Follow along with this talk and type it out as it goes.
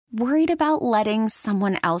Worried about letting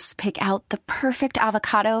someone else pick out the perfect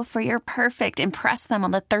avocado for your perfect impress them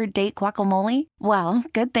on the third date guacamole? Well,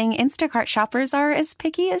 good thing Instacart shoppers are as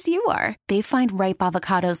picky as you are. They find ripe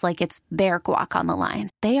avocados like it's their guac on the line.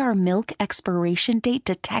 They are milk expiration date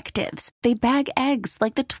detectives. They bag eggs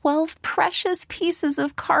like the 12 precious pieces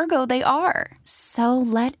of cargo they are. So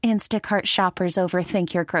let Instacart shoppers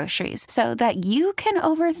overthink your groceries so that you can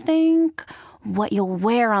overthink what you'll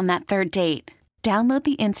wear on that third date. Download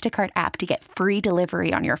the Instacart app to get free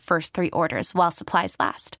delivery on your first 3 orders while supplies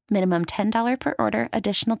last. Minimum $10 per order.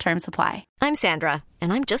 Additional terms apply. I'm Sandra,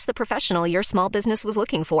 and I'm just the professional your small business was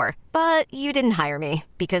looking for. But you didn't hire me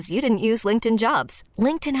because you didn't use LinkedIn Jobs.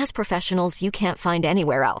 LinkedIn has professionals you can't find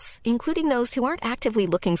anywhere else, including those who aren't actively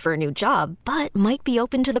looking for a new job, but might be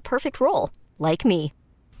open to the perfect role, like me.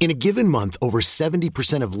 In a given month, over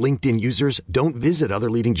 70% of LinkedIn users don't visit other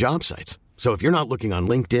leading job sites. So if you're not looking on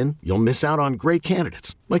LinkedIn, you'll miss out on great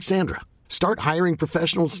candidates like Sandra. Start hiring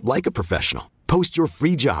professionals like a professional. Post your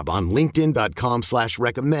free job on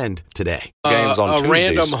linkedin.com/recommend today. Games on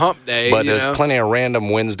Tuesdays. Random hump day. But there's plenty of random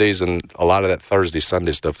Wednesdays and a lot of that Thursday,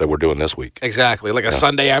 Sunday stuff that we're doing this week. Exactly. Like a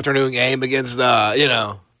Sunday afternoon game against,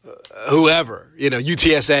 whoever,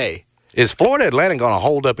 UTSA. Is Florida Atlantic going to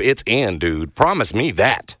hold up its end, dude? Promise me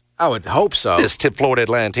that. I would hope so. This Florida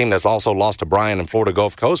Atlantic team that's also lost to Bryan and Florida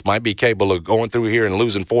Gulf Coast might be capable of going through here and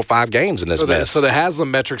losing 4 or 5 games in this mess. So the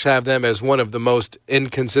Haslam metrics have them as one of the most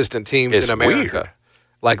inconsistent teams in America. Weird.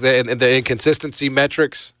 Like the inconsistency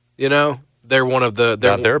metrics, they're one of the.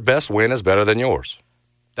 Their best win is better than yours.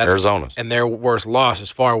 That's Arizona's. And their worst loss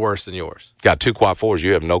is far worse than yours. Got 2 quad 4s.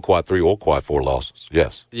 You have no quad 3 or quad 4 losses.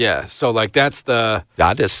 Yes. Yeah. So that's the.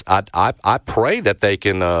 I pray that they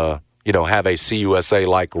can. Have a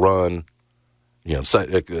CUSA-like run,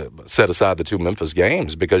 set aside the 2 Memphis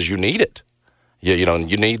games because you need it.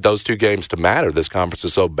 You need those 2 games to matter. This conference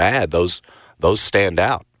is so bad; those stand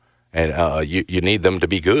out, and you need them to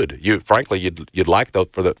be good. Frankly, you'd like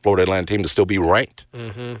for the Florida Atlantic team to still be ranked,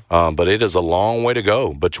 but it is a long way to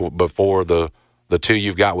go. But before the 2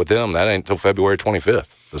 you've got with them, that ain't until February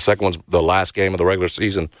 25th. The second one's the last game of the regular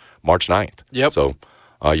season, March 9th. Yep. So.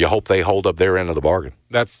 You hope they hold up their end of the bargain.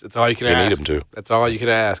 That's all you can ask. You need them to. That's all you can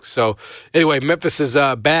ask. So, anyway, Memphis is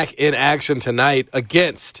back in action tonight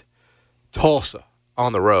against Tulsa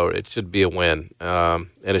on the road. It should be a win, and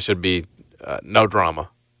it should be no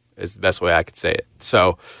drama is the best way I could say it.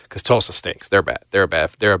 So, because Tulsa stinks. They're bad. They're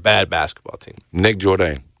a bad basketball team. Nick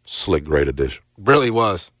Jourdain, slick, great addition. Really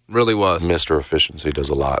was. Mr. Efficiency does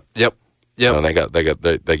a lot. Yep. And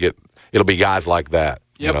they get. It'll be guys like that.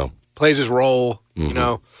 Yep. Plays his role.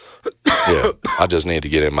 Yeah, I just need to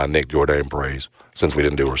get in my Nick Jourdain praise since we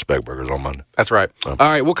didn't do respect burgers on Monday. That's right. All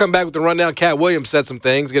right, we'll come back with the rundown. Katt Williams said some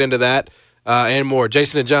things. Get into that and more.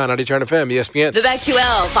 Jason and John, 90 Turn FM, ESPN. The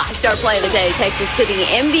BetQL 5-star play of the day takes us to the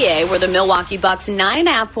NBA, where the Milwaukee Bucks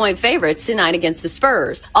 9.5-point favorites tonight against the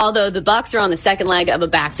Spurs. Although the Bucks are on the second leg of a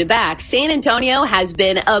back-to-back, San Antonio has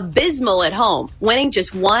been abysmal at home, winning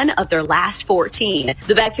just 1 of their last 14.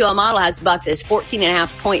 The BetQL model has the Bucks as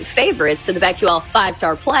 14.5-point favorites, so the BetQL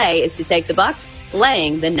 5-star play is to take the Bucks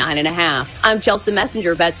laying the 9.5. I'm Chelsea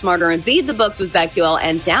Messenger. Bet smarter and beat the books with BetQL,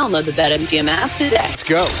 and download the BetMGM app today. Let's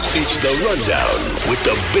go. It's the Rundown with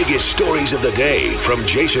the biggest stories of the day from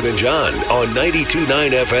Jason and John on 92.9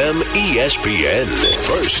 FM ESPN.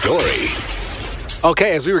 First story.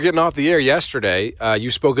 Okay, as we were getting off the air yesterday,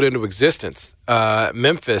 you spoke it into existence.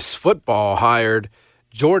 Memphis football hired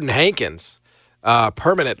Jordan Hankins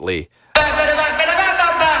permanently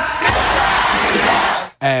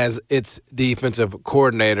as its defensive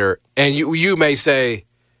coordinator. And you may say,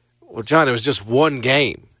 well, John, it was just 1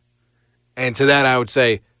 game. And to that I would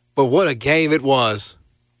say, but what a game it was,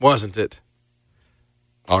 wasn't it?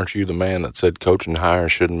 Aren't you the man that said coaching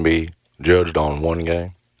hires shouldn't be judged on 1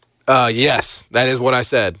 game? Yes, that is what I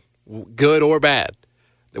said. Good or bad.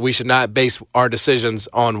 That we should not base our decisions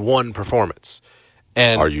on 1 performance.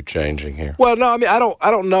 And are you changing here? Well, no, I mean, I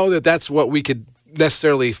don't know that that's what we could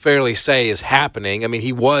necessarily fairly say is happening. I mean,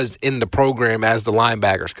 he was in the program as the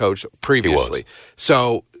linebackers coach previously.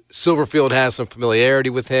 So Silverfield has some familiarity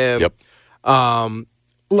with him. Yep.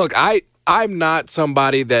 Look, I'm not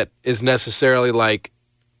somebody that is necessarily like,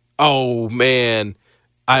 oh, man,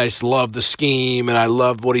 I just love the scheme and I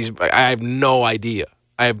love what I have no idea.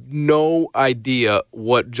 I have no idea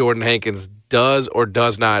what Jordan Hankins does or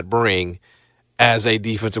does not bring as a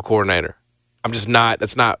defensive coordinator. I'm just not –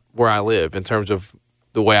 that's not where I live in terms of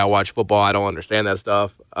the way I watch football. I don't understand that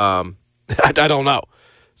stuff. I don't know.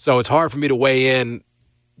 So it's hard for me to weigh in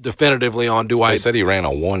definitively on They said he ran a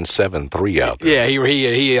 1.73 out there. Yeah, he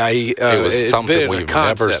it was something we've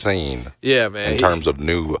never seen. Yeah, man. In terms of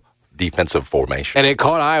new defensive formation. And it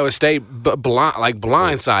caught Iowa State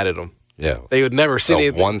blindsided them. Yeah. They would never see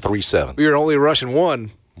anything. 1-3-7. We were only rushing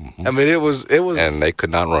one. Mm-hmm. I mean, it was, and they could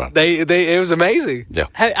not run. It was amazing. Yeah.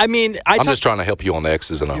 I mean, I'm just trying to help you on the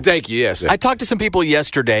X's and O's. Thank you. Yes. I talked to some people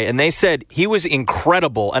yesterday, and they said he was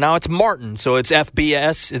incredible. And now it's Martin, so it's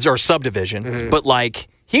FBS, or subdivision. But like,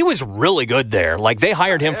 he was really good there. Like, they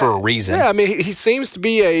hired him for a reason. Yeah, I mean, he seems to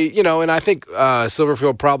be and I think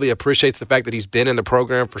Silverfield probably appreciates the fact that he's been in the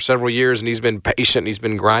program for several years and he's been patient and he's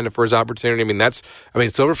been grinding for his opportunity. I mean,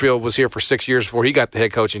 Silverfield was here for 6 years before he got the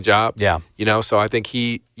head coaching job. Yeah. So I think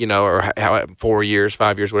he, or 4 years,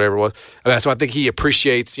 5 years, whatever it was. So I think he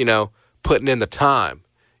appreciates, putting in the time.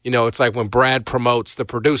 It's like when Brad promotes the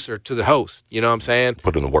producer to the host. You know what I'm saying?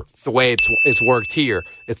 Put in the work. It's the way it's worked here.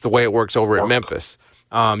 It's the way it works over at Memphis.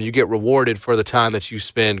 You get rewarded for the time that you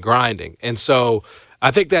spend grinding. And so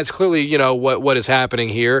I think that's clearly, what is happening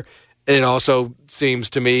here. It also seems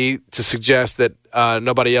to me to suggest that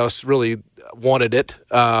nobody else really wanted it.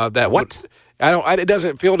 It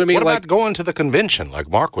doesn't feel to me what like about going to the convention, like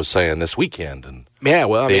Mark was saying this weekend, and the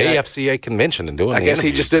AFCA convention and doing. I guess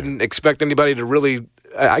he just didn't expect anybody to really.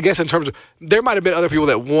 I guess in terms of there might have been other people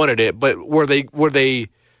that wanted it, but were they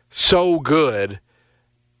so good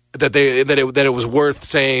that it was worth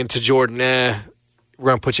saying to Jordan, we're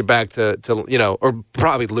gonna put you back to or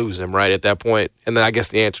probably lose him right at that point. And then I guess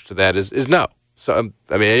the answer to that is no. So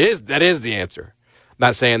that is the answer. I'm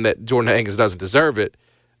not saying that Jordan Hankins doesn't deserve it,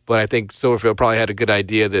 but I think Silverfield probably had a good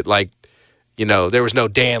idea that there was no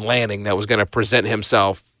Dan Lanning that was going to present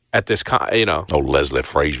himself at this No Leslie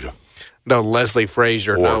Frazier. No Leslie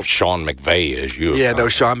Frazier. Or Sean McVay, as you. Yeah, no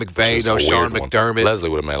Sean McVay, no Sean McDermott. Leslie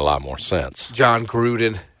would have made a lot more sense. John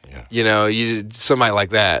Gruden. Yeah. Somebody like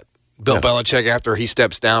that. Bill Belichick, after he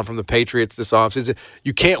steps down from the Patriots this offseason.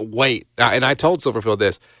 You can't wait. And I told Silverfield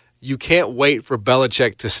this. You can't wait for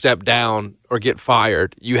Belichick to step down or get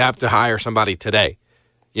fired. You have to hire somebody today.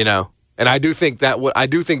 And I do think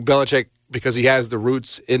Belichick, because he has the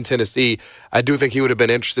roots in Tennessee, I do think he would have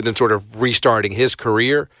been interested in sort of restarting his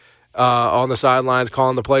career on the sidelines,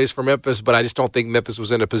 calling the plays for Memphis. But I just don't think Memphis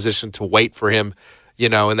was in a position to wait for him,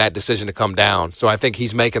 and that decision to come down. So I think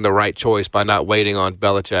he's making the right choice by not waiting on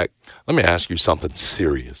Belichick. Let me ask you something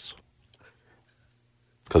serious,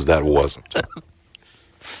 because that wasn't.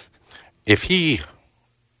 If he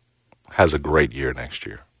has a great year next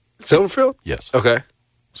year. Silverfield? Yes. Okay.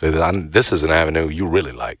 So this is an avenue you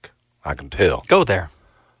really like. I can tell. Go there.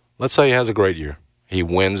 Let's say he has a great year. He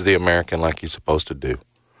wins the American like he's supposed to do.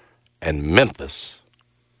 And Memphis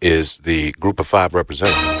is the Group of 5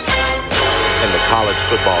 representative in the college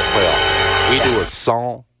football playoff. We do a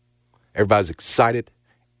song. Everybody's excited.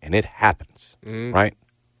 And it happens. Right?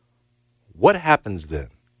 What happens then?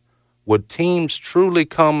 Would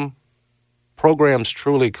programs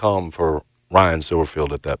truly come for Ryan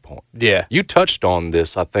Silverfield at that point? Yeah. You touched on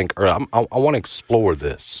this, I think, or I want to explore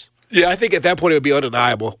this. Yeah, I think at that point it would be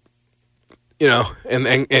undeniable. And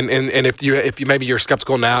if you maybe you're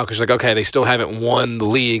skeptical now because you're like, okay, they still haven't won the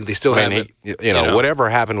league, they still haven't.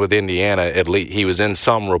 Whatever happened with Indiana, at least he was in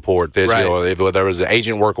some report. That, right. If there was an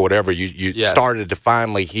agent work or whatever, you yes. started to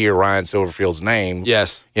finally hear Ryan Silverfield's name.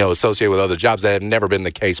 Yes. Associated with other jobs that had never been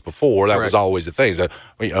the case before. That was always the thing. So,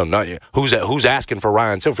 who's asking for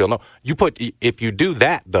Ryan Silverfield? No, if you do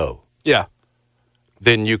that though. Yeah.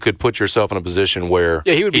 Then you could put yourself in a position where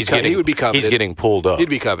he would be coveted. He's getting pulled up. He'd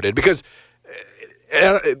be coveted because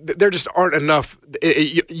there just aren't enough.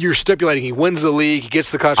 You're stipulating he wins the league, he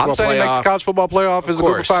gets the college football playoff. I'm saying he makes the college football playoff as a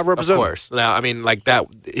Group of 5 representative. Of course. Now, like that,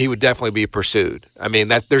 he would definitely be pursued.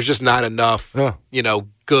 There's just not enough,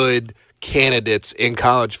 good candidates in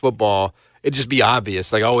college football. It'd just be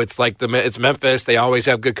obvious. Like, it's Memphis. They always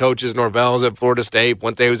have good coaches. Norvell's at Florida State.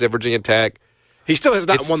 One day he was at Virginia Tech. He still has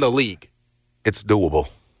not won the league. It's doable.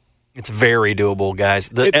 It's very doable, guys.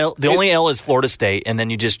 The only L is Florida State, and then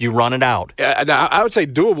you run it out. I would say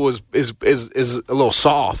doable is a little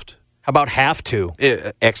soft. How about have to?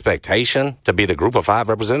 Expectation to be the Group of 5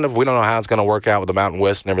 representative. We don't know how it's going to work out with the Mountain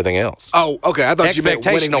West and everything else. Oh, okay. I thought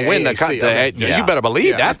expectation you to win the AAC. You better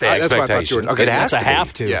believe that's the expectation. Okay, it has to be.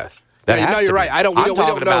 Have to. Yes. You're right. We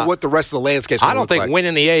don't know what the rest of the landscape. I don't think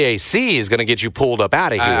winning the AAC is going to get you pulled up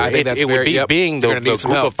out of here. I think it would be being the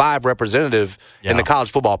Group of 5 representative in the college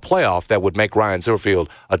football playoff that would make Ryan Silverfield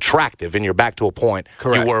attractive. And you're back to a point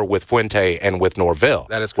you were with Fuente and with Norvell.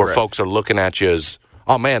 That is correct. Where folks are looking at you as,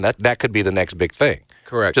 oh man, that could be the next big thing.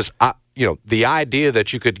 Correct. Just the idea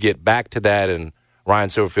that you could get back to that and Ryan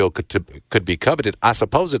Silverfield could be coveted. I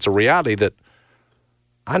suppose it's a reality that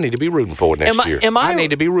I need to be rooting for it next year. I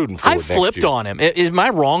need to be rooting for it next year. I flipped on him. Am I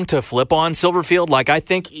wrong to flip on Silverfield? Like, I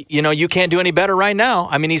think, you can't do any better right now.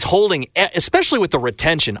 I mean, he's holding, especially with the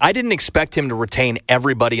retention. I didn't expect him to retain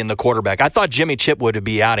everybody in the quarterback. I thought Jimmy Chipwood would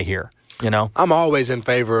be out of here. I'm always in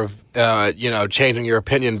favor of, changing your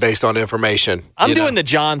opinion based on information. I'm doing the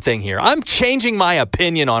John thing here. I'm changing my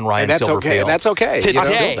opinion on Ryan Silverfield. Okay, that's okay.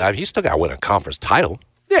 Today. He's still got to win a conference title.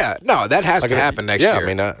 Yeah, no, that has to happen next year.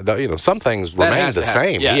 Yeah, I mean, some things remain the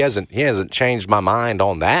same. Yes. He hasn't changed my mind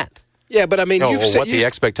on that. Yeah, but I mean, the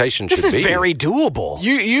expectation should be. This is very doable.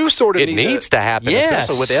 You sort of needs to happen,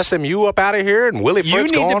 especially with SMU up out of here and Willie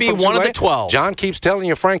Fritz gone. You need to be one of the 12. John keeps telling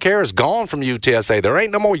you Frank Harris gone from UTSA. There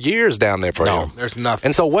ain't no more years down there for him. No, there's nothing.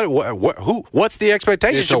 And so what's the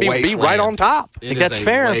expectation? Should be right on top. I think that's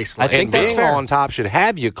fair. I think that's fair. Being on top should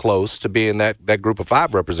have you close to being that group of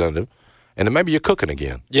 5 representative, and then maybe you're cooking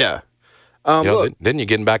again. Yeah. Then you're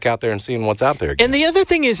getting back out there and seeing what's out there again. And the other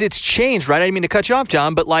thing is it's changed, right? I didn't mean to cut you off,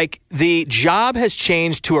 John, but like the job has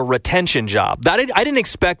changed to a retention job. I didn't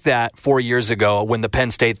expect that 4 years ago when the Penn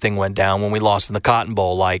State thing went down, when we lost in the Cotton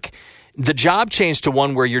Bowl. Like, the job changed to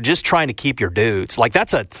one where you're just trying to keep your dudes. Like,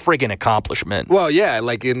 that's a friggin' accomplishment. Well, yeah,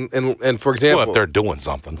 like in for example, well, if they're doing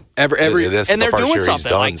something, and they're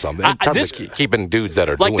doing something. In terms of keeping dudes that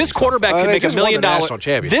are like doing this quarterback something. could make $1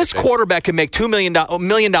 million. This quarterback could make $2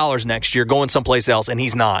 million next year going someplace else, and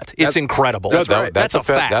he's not. It's incredible. That's right. That's a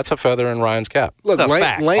fact. That's a feather in Ryan's cap. Look, that's a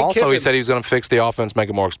fact. Also, he said he was going to fix the offense, make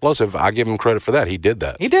it more explosive. I give him credit for that. He did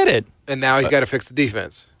that. He did it, and now he's got to fix the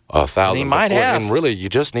defense. 1,000. He might have. And really, you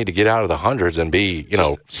just need to get out of the hundreds and be,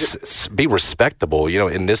 be respectable.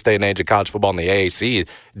 In this day and age of college football in the AAC,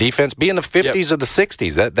 defense be in the 50s or the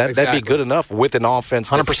 60s. That'd be good enough with an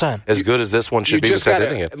offense 100% as good as this one should be. You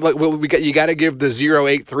got to give the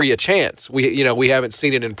 0-8-3 a chance. We haven't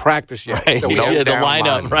seen it in practice yet. Right. So the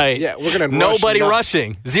lineup, right? Yeah, we're going to nobody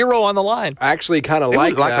rushing, 0 on the line. I actually kind of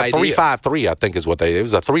like a 3-5-3. I think is what it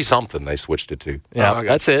was a 3-something they switched it to. Yeah,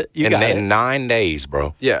 that's it. In 9 days,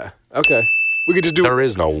 bro. Yeah. Okay. We could just do. There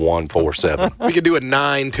is no 1-4-7. We could do a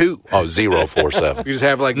 9-2. Oh, 0-4-7. We just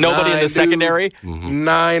have like nobody in the secondary.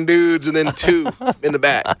 9 dudes and then 2 in the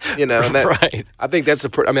back. Right. I think that's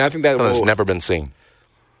I think that's never been seen.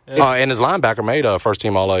 And his linebacker made a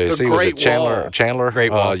first-team All-AAC. Was it Chandler?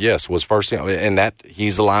 Great Wall. Yes, was first team, and that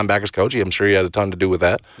he's the linebackers coach. I'm sure he had a ton to do with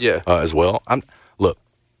that. Yeah. As well. Look,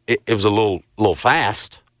 it was a little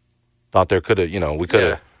fast. Thought there could have, we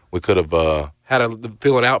could have had a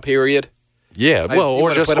filling out period. Yeah,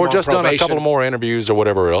 or just done a couple more interviews or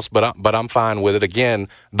whatever else. But I'm fine with it. Again,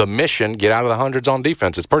 the mission: get out of the hundreds on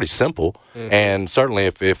defense. It's pretty simple, and certainly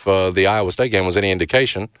if the Iowa State game was any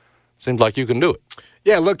indication, seems like you can do it.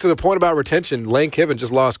 Yeah, look, to the point about retention, Lane Kiffin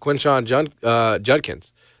just lost Quinshawn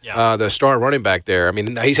Judkins, the star running back there. I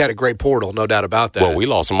mean, he's had a great portal, no doubt about that. Well, we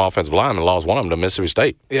lost some offensive linemen, lost one of them to Mississippi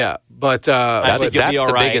State. Yeah, but that's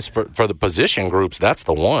the biggest for the position groups. That's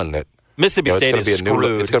the one that. Mississippi State is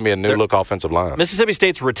screwed. It's going to be a new-look offensive line. Mississippi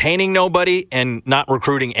State's retaining nobody and not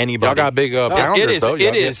recruiting anybody. Y'all got big pounders, though.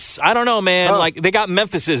 It is. I don't know, man. Tough. Like, they got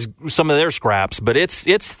Memphis's some of their scraps, but it's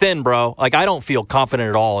thin, bro. Like, I don't feel confident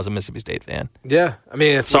at all as a Mississippi State fan. Yeah. I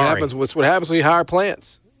mean, it's what happens when you hire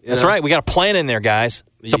plants. That's right. We got a plant in there, guys.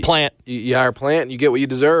 It's a plant. You hire a plant, and you get what you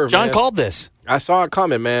deserve. John called this. I saw it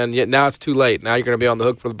coming, man. Yet now it's too late. Now you're going to be on the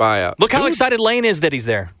hook for the buyout. Look how excited Lane is that he's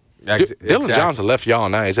there. Dylan Johnson left y'all,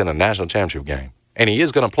 and now he's in a national championship game. And he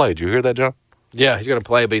is going to play. Did you hear that, John? Yeah, he's going to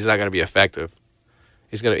play, but he's not going to be effective.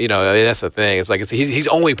 He's going to, that's the thing. It's like he's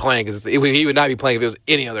only playing because he would not be playing if it was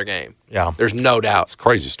any other game. Yeah. There's no doubt. It's a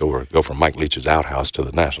crazy story. Go from Mike Leach's outhouse to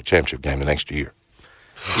the national championship game the next year.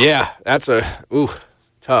 Yeah, that's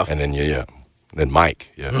tough. And then, then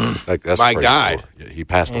Mike. Yeah. That's Mike died. Yeah, he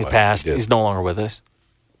passed away. He passed. He's no longer with us.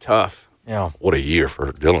 Tough. Yeah. What a year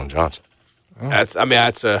for Dylan Johnson. That's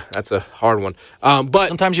a hard one. But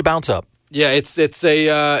sometimes you bounce up. Yeah, it's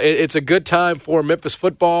a good time for Memphis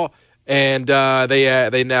football, and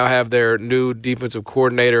they now have their new defensive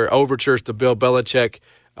coordinator. Overtures to Bill Belichick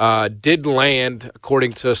did land,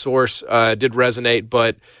 according to a source, did resonate,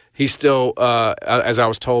 but he still, as I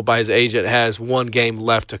was told by his agent, has one game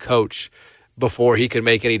left to coach before he can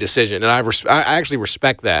make any decision, and I actually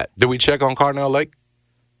respect that. Did we check on Carnell Lake?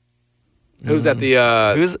 Who's that?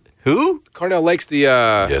 Who? Carnell Lake's the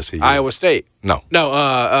Iowa State. No.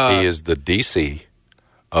 He is the DC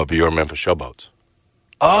of your Memphis Showboats.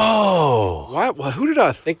 Oh. What? Who did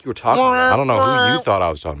I think you were talking about? I don't know who you thought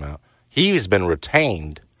I was talking about. He's been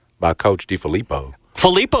retained by Coach DiFilippo.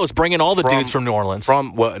 Filippo's bringing all the dudes from New Orleans.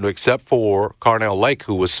 Except for Carnell Lake,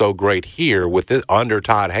 who was so great here under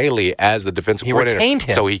Todd Haley as the defensive coordinator. Retained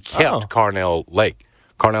him. So he kept Carnell Lake.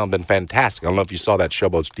 Carnell been fantastic. I don't know if you saw that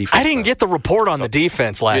Showboats defense. I didn't get the report on the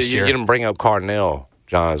defense last year. You didn't bring up Carnell,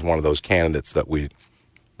 John, as one of those candidates that we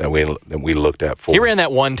looked at for. He ran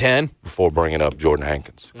that 110 before bringing up Jordan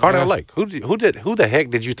Hankins. Carnell Lake. Who the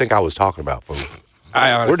heck did you think I was talking about?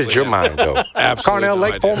 Where did your mind go? Carnell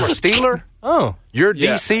Lake, former Steeler. Oh, you're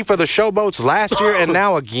DC for the Showboats last year and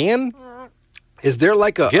now again. Is there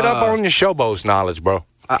like a get up on your Showboats knowledge, bro?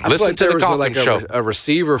 Listen to the Calkins show. A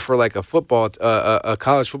receiver for like a football, a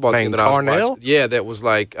college football team that I was Carnell? watching. Yeah, that was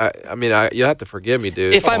like. You'll have to forgive me,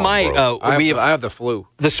 dude. If I might, I have the flu.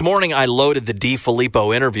 This morning I loaded the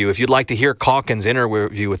DeFilippo interview. If you'd like to hear Calkins'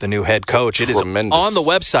 interview with the new head coach, it is tremendous. On the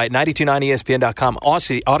website, 929ESPN.com,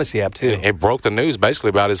 Odyssey app too. It broke the news basically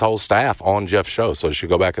about his whole staff on Jeff's show, so you should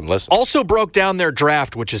go back and listen. Also broke down their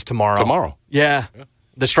draft, which is tomorrow. Yeah.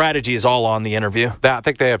 The strategy is all on the interview. I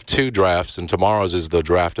think they have 2 drafts, and tomorrow's is the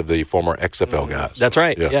draft of the former XFL guys. That's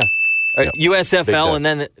right. Yeah. USFL and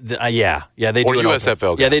then they do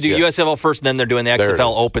USFL. Guys, they do USFL first, and then they're doing the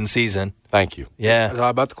XFL open season. Thank you. Yeah. How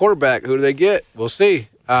about the quarterback? Who do they get? We'll see.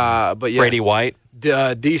 But yes, Brady White.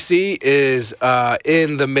 DC is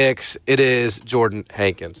in the mix. It is Jordan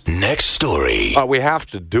Hankins. Next story. We have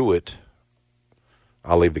to do it.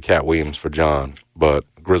 I'll leave the Katt Williams for John, but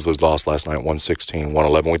Grizzlies lost last night,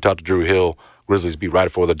 116-111. We talked to Drew Hill, Grizzlies beat writer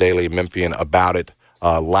for the Daily Memphian, about it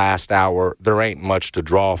last hour. There ain't much to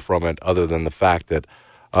draw from it other than the fact that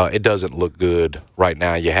it doesn't look good right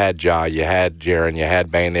now. You had Ja, you had Jaren, you had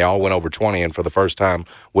Bane. They all went over 20, and for the first time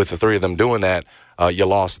with the 3 of them doing that, you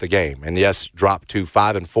lost the game. And, yes, dropped to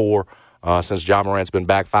 5-4 since Ja Morant's been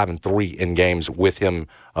back, 5-3 in games with him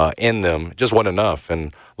in them. It just wasn't enough.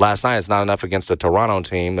 And last night it's not enough against a Toronto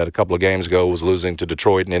team that a couple of games ago was losing to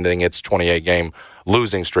Detroit and ending its 28-game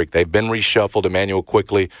losing streak. They've been reshuffled. Emmanuel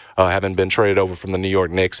Quickley having been traded over from the New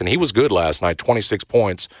York Knicks, and he was good last night, 26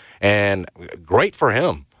 points, and great for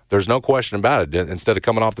him. There's no question about it. Instead of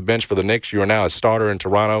coming off the bench for the Knicks, you are now a starter in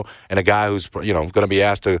Toronto and a guy who's going to be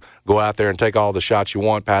asked to go out there and take all the shots you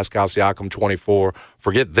want. Pascal Siakam, 24.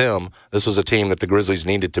 Forget them. This was a team that the Grizzlies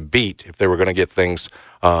needed to beat if they were going to get things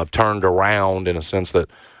turned around in a sense that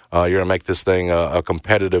you're going to make this thing a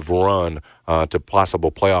competitive run to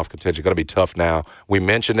possible playoff contention. Going to be tough now. We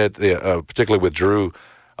mentioned it, particularly with Drew.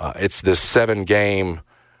 It's this 7-game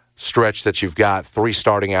stretch that you've got, 3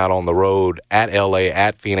 starting out on the road at L.A.,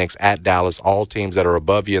 at Phoenix, at Dallas, all teams that are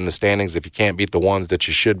above you in the standings. If you can't beat the ones that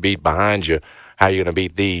you should beat behind you, how are you going to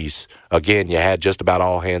beat these? Again, you had just about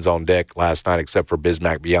all hands on deck last night except for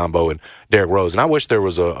Bismack Biyombo and Derrick Rose. And I wish there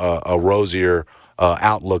was a rosier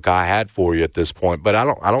outlook I had for you at this point, but I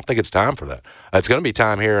don't think it's time for that. It's going to be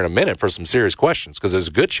time here in a minute for some serious questions because there's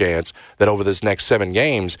a good chance that over this next 7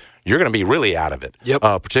 games, you're going to be really out of it,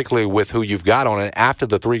 particularly with who you've got on it. After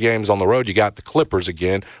the 3 games on the road, you got the Clippers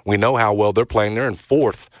again. We know how well they're playing. They're in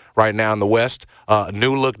 4th right now in the West.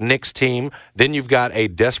 New-look Knicks team. Then you've got a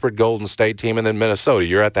desperate Golden State team, and then Minnesota.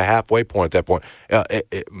 You're at the halfway point at that point.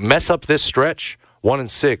 Mess up this stretch,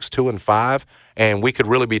 1-6, 2-5, and we could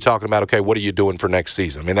really be talking about, okay, what are you doing for next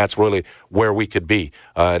season? I mean, that's really where we could be,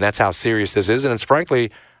 and that's how serious this is, and it's frankly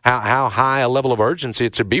how high a level of urgency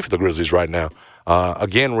it should be for the Grizzlies right now.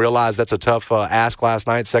 Again, realize that's a tough ask last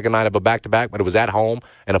night, second night of a back-to-back, but it was at home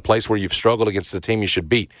in a place where you've struggled against the team you should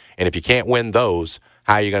beat. And if you can't win those,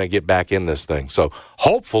 how are you going to get back in this thing? So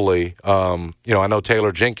hopefully, I know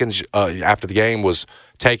Taylor Jenkins after the game was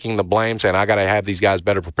taking the blame, saying, I got to have these guys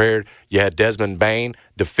better prepared. You had Desmond Bane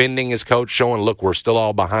defending his coach, showing, look, we're still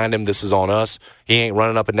all behind him. This is on us. He ain't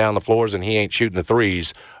running up and down the floors, and he ain't shooting the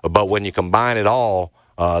threes. But when you combine it all,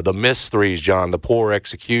 the missed threes, John, the poor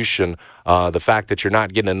execution, the fact that you're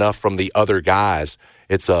not getting enough from the other guys,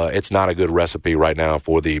 it's not a good recipe right now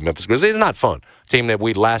for the Memphis Grizzlies. It's not fun. Team that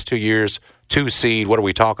we last 2 years, 2 seed. What are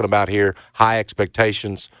we talking about here? High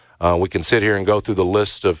expectations. We can sit here and go through the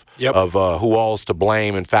list of who all's to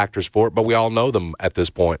blame and factors for it, but we all know them at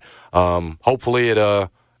this point. Hopefully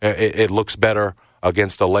it looks better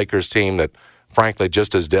against a Lakers team that, frankly,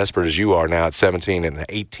 just as desperate as you are now at 17 and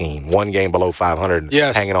 18, 1 game below 500,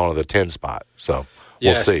 hanging on to the 10 spot. So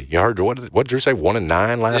we'll see. You heard what did Drew say?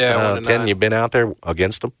 1-9 last time. 10 you've been out there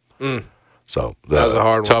against them. So that was a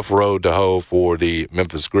hard tough road to hoe for the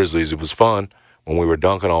Memphis Grizzlies. It was fun when we were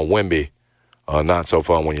dunking on Wemby. Not so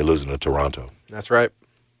fun when you're losing to Toronto. That's right.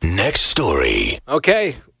 Next story.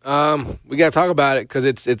 Okay. We got to talk about it because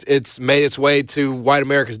it's made its way to white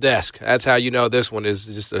America's desk. That's how you know this one is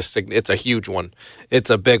just it's a huge one. It's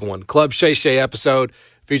a big one. Club Shay Shay episode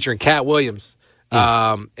featuring Katt Williams.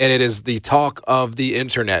 And it is the talk of the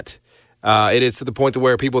internet. It is to the point to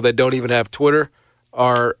where people that don't even have Twitter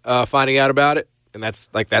are finding out about it. And that's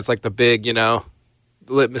like the big,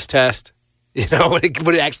 litmus test.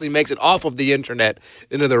 when it actually makes it off of the internet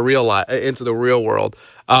into the real world.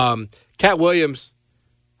 Katt Williams,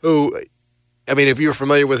 who, I mean, if you're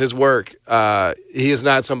familiar with his work, he is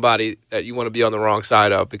not somebody that you want to be on the wrong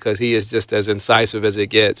side of because he is just as incisive as it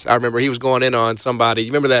gets. I remember he was going in on somebody.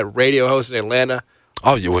 You remember that radio host in Atlanta?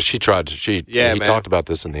 Oh, yeah, well, he talked about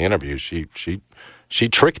this in the interview. She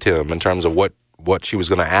tricked him in terms of what she was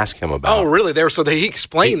going to ask him about. Oh, really? He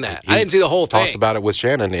explained that. I didn't see the whole thing. Talked about it with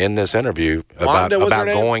Shannon in this interview about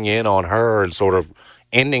going in on her and sort of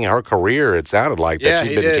ending her career. It sounded like that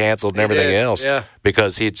she'd been canceled and everything else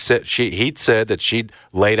because he'd said that she'd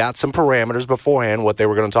laid out some parameters beforehand, what they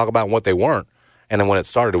were going to talk about and what they weren't. And then when it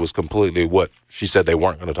started, it was completely what she said they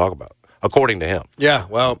weren't going to talk about, according to him. Yeah,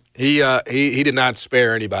 well, he did not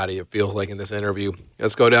spare anybody, it feels like, in this interview.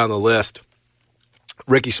 Let's go down the list.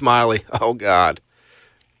 Ricky Smiley. Oh, God.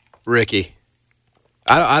 Ricky.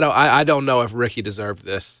 I don't know if Ricky deserved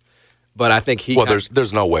this, but I think he... Well,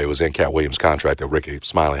 there's no way it was in Katt Williams' contract that Ricky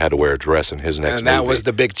Smiley had to wear a dress in his next movie. And that was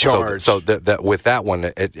the big charge. So that with that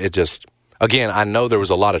one, it just... Again, I know there was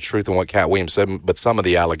a lot of truth in what Katt Williams said, but some of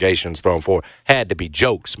the allegations thrown forward had to be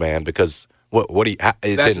jokes, man, because...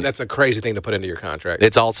 That's a crazy thing to put into your contract.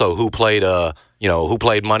 It's also who played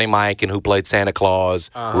Money Mike and who played Santa Claus.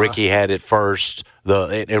 Ricky had it first.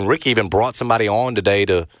 And Ricky even brought somebody on today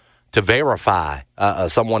to verify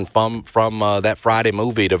someone from that Friday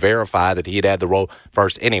movie to verify that he had the role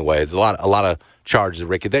first. Anyway, there's a lot of charges of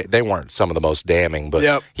Ricky. They weren't some of the most damning,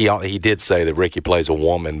 but he did say that Ricky plays a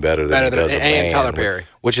woman better than he does a man. And Tyler Perry,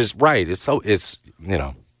 which is right. It's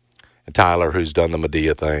Tyler, who's done the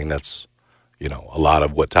Medea thing. That's a lot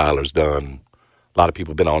of what Tyler's done. A lot of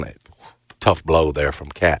people have been on it. Tough blow there from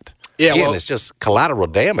Katt. Yeah, again, it's just collateral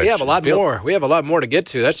damage. We have a lot more. We have a lot more to get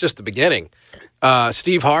to. That's just the beginning.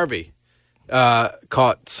 Steve Harvey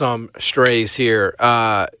caught some strays here.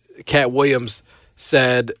 Katt Williams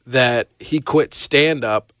said that he quit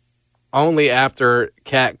stand-up only after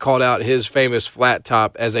Katt called out his famous flat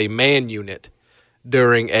top as a man unit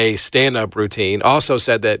during a stand-up routine. Also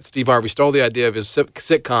said that Steve Harvey stole the idea of his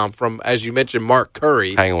sitcom from, as you mentioned, Mark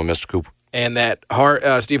Curry. Hanging with Mr. Cooper. And that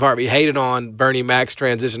Steve Harvey hated on Bernie Mac's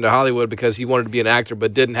transition to Hollywood because he wanted to be an actor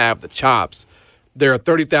but didn't have the chops. There are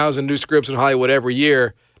 30,000 new scripts in Hollywood every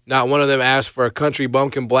year. Not one of them asks for a country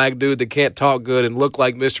bumpkin black dude that can't talk good and look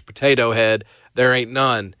like Mr. Potato Head. There ain't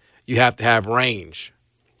none. You have to have range.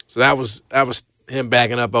 So that was him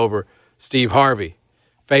backing up over Steve Harvey.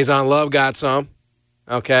 Faison Love got some.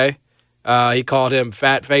 Okay. He called him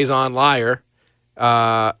Fat Faison Liar.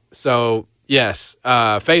 So, yes.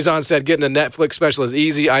 Faison said getting a Netflix special is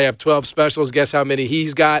easy. I have 12 specials. Guess how many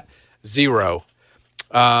he's got? 0.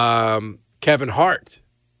 Kevin Hart.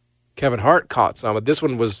 Kevin Hart caught some. But this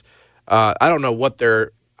one was I don't know what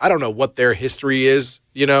their history is,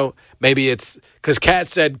 Maybe it's because Katt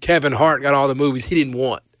said Kevin Hart got all the movies he didn't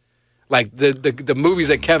want. Like the movies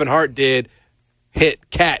that Kevin Hart did hit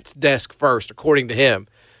Katt's desk first, according to him.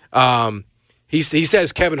 He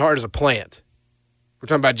says Kevin Hart is a plant. We're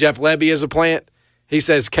talking about Jeff Lebby as a plant. He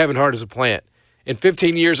says Kevin Hart is a plant. In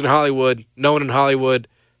 15 years in Hollywood, no one in Hollywood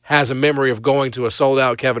has a memory of going to a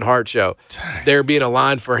sold-out Kevin Hart show. There being a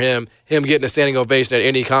line for him getting a standing ovation at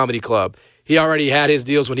any comedy club. He already had his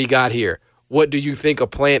deals when he got here. What do you think a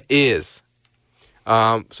plant is?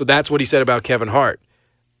 So that's what he said about Kevin Hart.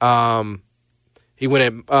 He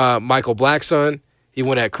went at Michael Blackson. He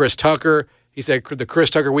went at Chris Tucker. He said the Chris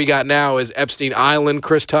Tucker we got now is Epstein Island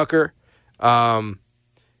Chris Tucker.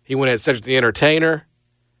 He went at Cedric the Entertainer.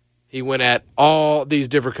 He went at all these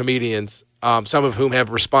different comedians, some of whom have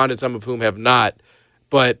responded, some of whom have not.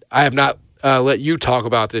 But I have not let you talk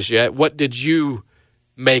about this yet. What did you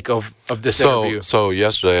make of this interview? So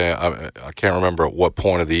yesterday, I can't remember at what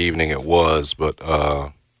point of the evening it was, but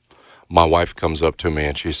my wife comes up to me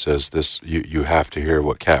and she says, "This you have to hear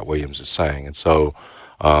what Katt Williams is saying." And so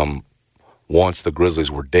once the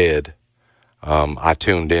Grizzlies were dead, I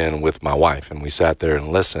tuned in with my wife and we sat there and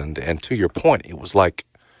listened. And to your point, it was like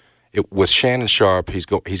with Shannon Sharpe, he's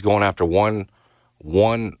going after one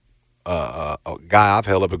guy I've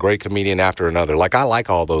held up, a great comedian after another. Like I like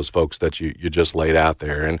all those folks that you just laid out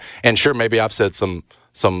there, and sure, maybe I've said some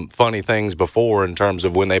funny things before in terms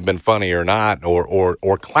of when they've been funny or not, or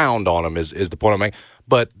clowned on them is the point I'm making.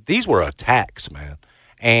 But these were attacks, man,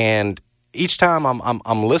 and each time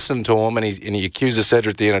I'm listening to him, and he accuses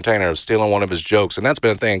Cedric the Entertainer of stealing one of his jokes, and that's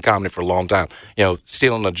been a thing in comedy for a long time,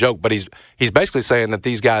 stealing a joke. But he's basically saying that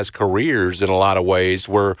these guys' careers in a lot of ways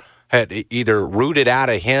had either rooted out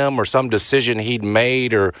of him or some decision he'd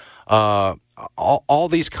made, or all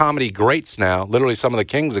these comedy greats now, literally some of the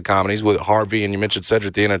kings of comedies with Harvey, and you mentioned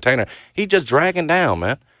Cedric the Entertainer, he's just dragging down,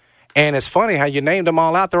 man. And it's funny how you named them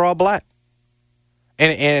all out. They're all black.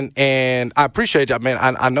 And I appreciate that, man.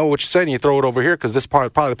 I know what you're saying. You throw it over here because this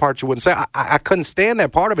part probably the part you wouldn't say. I couldn't stand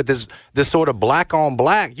that part of it. This sort of black on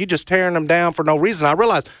black. You just tearing them down for no reason. I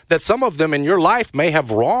realize that some of them in your life may have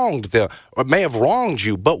wronged them or may have wronged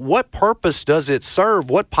you. But what purpose does it serve?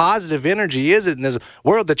 What positive energy is it in this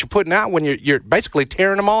world that you're putting out when you're basically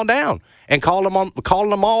tearing them all down and calling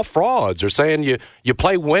them all frauds or saying you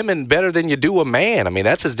play women better than you do a man? I mean,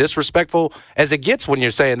 that's as disrespectful as it gets when you're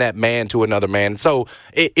saying that man to another man. So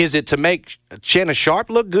is it to make Shannon Sharp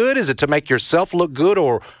look good? Is it to make yourself look good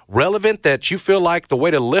or relevant that you feel like the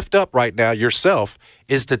way to lift up right now yourself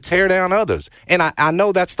is to tear down others? And I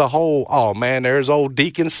know that's the whole, oh, man, there's old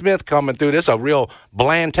Deacon Smith coming through. This is a real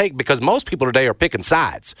bland take because most people today are picking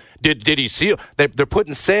sides. Did he see? They're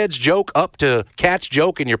putting Ced's joke up to Katt's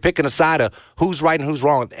joke, and you're picking a side of who's right and who's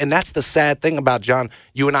wrong. And that's the sad thing about, John,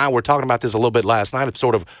 you and I were talking about this a little bit last night. It's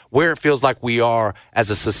sort of where it feels like we are as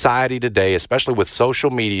a society today, especially with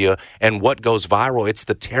social media and what goes viral. It's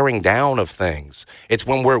the tearing down of things. It's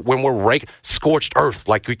when we're scorched earth,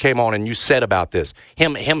 like we came on and you said about this.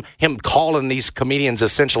 Him calling these comedians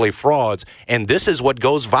essentially frauds, and this is what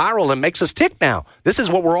goes viral and makes us tick now. This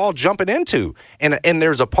is what we're all jumping into. And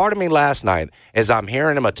there's a part of me last night as I'm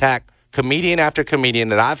hearing him attack comedian after comedian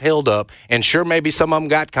that I've held up, and sure, maybe some of them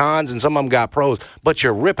got cons and some of them got pros, but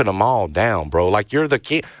you're ripping them all down, bro. Like you're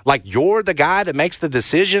the guy that makes the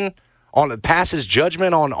decision passes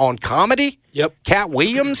judgment on comedy. Yep. Katt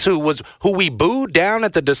Williams, who we booed down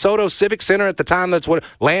at the DeSoto Civic Center at the time. That's what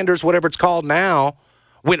Landers, whatever it's called now.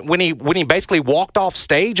 When he basically walked off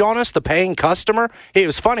stage on us, the paying customer. It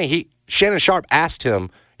was funny. Shannon Sharp asked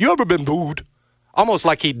him, "You ever been booed?" Almost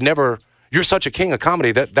like he'd never. You're such a king of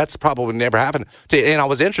comedy. That's probably never happened. And I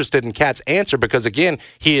was interested in Katt's answer because, again,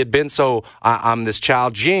 he had been so, I'm this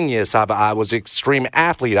child genius. I was an extreme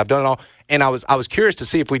athlete. I've done it all. And I was curious to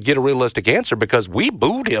see if we'd get a realistic answer because we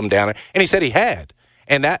booed him down there, and he said he had.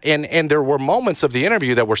 And there were moments of the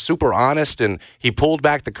interview that were super honest, and he pulled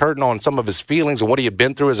back the curtain on some of his feelings and what he had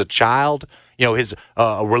been through as a child, his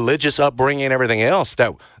religious upbringing and everything else,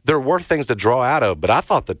 that there were things to draw out of. But I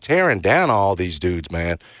thought the tearing down all these dudes,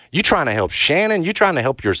 man, you trying to help Shannon, you trying to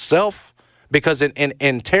help yourself, because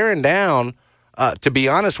in tearing down, to be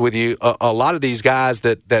honest with you, a lot of these guys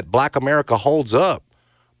that Black America holds up,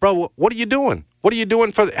 bro, what are you doing? What are you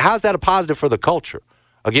doing how's that a positive for the culture?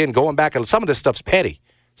 Again, going back, and some of this stuff's petty,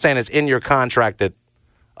 saying it's in your contract that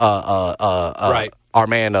right. Our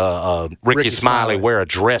man Ricky Smiley wear a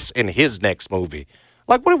dress in his next movie.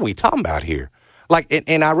 Like, what are we talking about here? Like,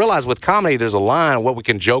 and I realize with comedy, there's a line of what we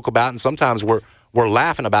can joke about, and sometimes we're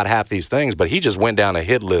laughing about half these things, but he just went down a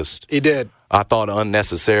hit list. He did. I thought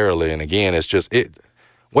unnecessarily, and again, it's just I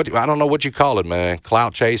don't know what you call it, man,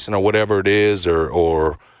 clout chasing or whatever it is,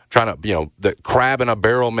 or trying to, the crab in a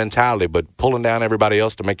barrel mentality, but pulling down everybody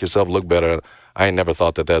else to make yourself look better. I ain't never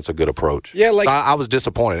thought that that's a good approach. Yeah, like I was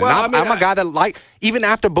disappointed. Well, and I'm a guy that even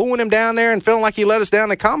after booing him down there and feeling like he let us down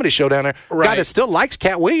the comedy show down there, a guy that still likes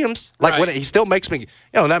Katt Williams. Like when he still makes me,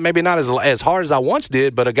 not maybe not as hard as I once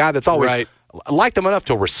did, but a guy that's always liked him enough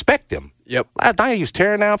to respect him. Yep. I thought he was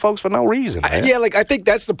tearing down folks for no reason, man. I think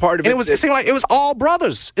that's the part of it. And it seemed like it was all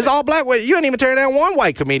brothers. It's all black. You ain't even tearing down one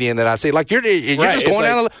white comedian that I see. Like you're just going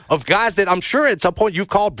down of guys that I'm sure at some point you've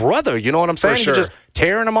called brother. You know what I'm saying? For sure. You're just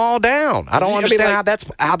tearing them all down. I don't understand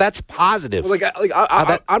how that's positive. Well,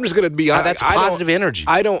 I'm just going to be honest. That's positive energy.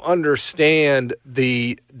 I don't understand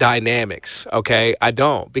the dynamics. Okay, I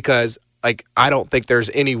don't, because I don't think there's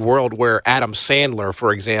any world where Adam Sandler,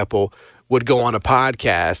 for example, would go on a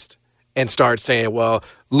podcast and start saying, well,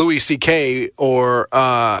 Louis C.K. or,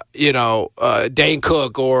 Dane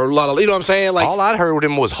Cook or a lot of, you know what I'm saying? Like, all I'd heard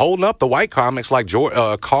him was holding up the white comics like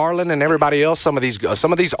Carlin and everybody else, some of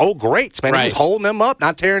these old greats, man. He was holding them up,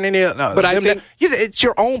 not tearing any of them. But I think it's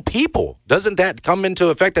your own people. Doesn't that come into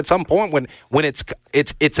effect at some point when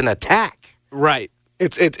it's an attack? Right.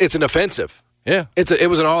 It's an offensive. Yeah, it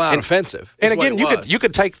was an all-out offensive. And again, you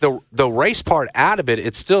could take the race part out of it.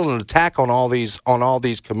 It's still an attack on all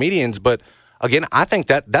these comedians. But again, I think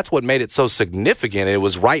that's what made it so significant. It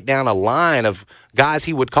was right down a line of guys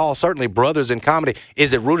he would call certainly brothers in comedy.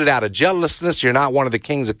 Is it rooted out of jealousness? You're not one of the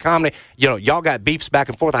kings of comedy. Y'all got beefs back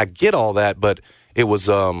and forth. I get all that, but it was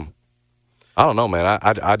I don't know, man.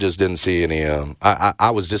 I just didn't see any.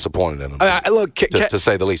 I was disappointed in them. Look, to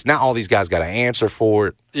say the least. Now all these guys got to answer for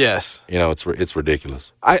it. Yes, it's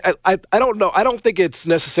ridiculous. I don't know. I don't think it's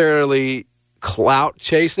necessarily clout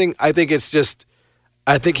chasing. I think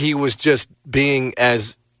he was just being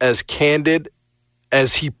as candid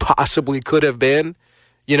as he possibly could have been.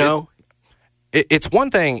 It's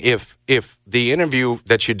one thing if the interview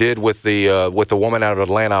that you did with the woman out of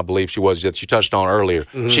Atlanta, I believe she was, that you touched on earlier,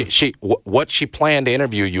 what she planned to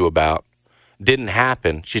interview you about didn't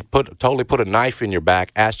happen. She totally put a knife in your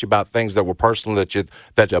back, asked you about things that were personal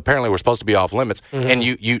that apparently were supposed to be off limits, and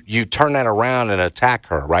you turn that around and attack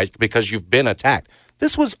her, right? Because you've been attacked.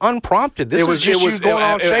 This was unprompted. This was just you going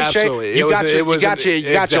on Shay. You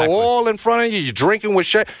got your oil in front of you. You're drinking with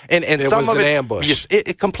Shay, and some of it, an ambush.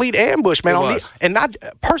 Complete ambush, man. And not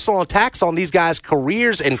personal attacks on these guys'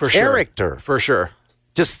 careers and character. For sure.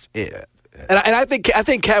 Just. Yeah. And I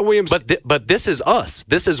think Katt Williams. But this is us.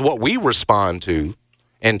 This is what we respond to.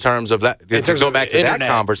 In terms of that, to go back to internet, that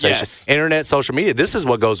conversation, yes. Internet, social media, this is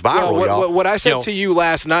what goes viral, y'all. What I said to you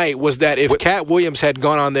last night was that if Katt Williams had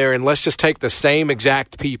gone on there, and let's just take the same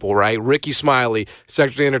exact people, right? Ricky Smiley,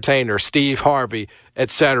 Secretary Entertainer, Steve Harvey,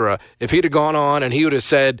 etc. If he'd have gone on and he would have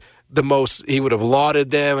said he would have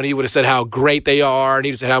lauded them, and he would have said how great they are, and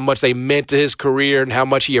he would have said how much they meant to his career and how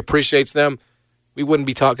much he appreciates them, we wouldn't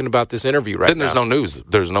be talking about this interview right now. Then there's no news.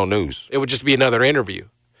 There's no news. It would just be another interview.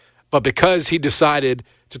 But because he decided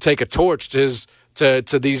to take a torch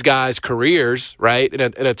to these guys' careers, right, in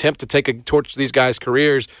an attempt to take a torch to these guys'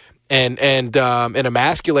 careers and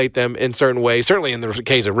emasculate them in certain ways, certainly in the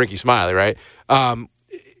case of Ricky Smiley, right,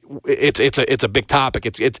 it's a big topic.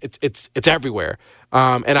 It's everywhere.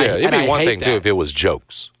 It'd be one thing too if it was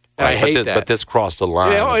jokes. And I hate that. But this crossed the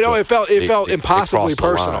line. Yeah, it felt impossibly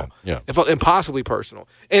personal. Yeah. It felt impossibly personal.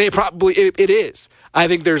 And it is. I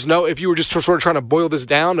think if you were just sort of trying to boil this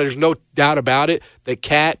down, there's no doubt about it that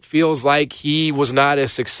Katt feels like he was not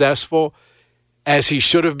as successful as he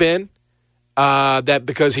should have been, that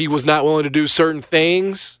because he was not willing to do certain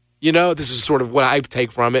things, this is sort of what I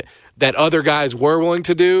take from it, that other guys were willing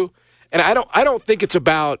to do. And I don't think it's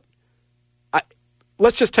about,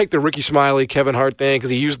 let's just take the Ricky Smiley, Kevin Hart thing, because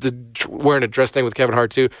he used the wearing a dress thing with Kevin Hart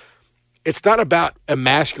too. It's not about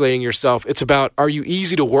emasculating yourself. It's about, are you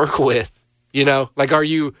easy to work with? Like, are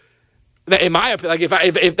you, in my opinion,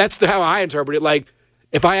 like if that's how I interpret it, like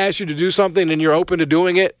if I ask you to do something and you're open to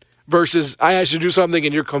doing it versus I ask you to do something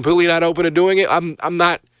and you're completely not open to doing it, I don't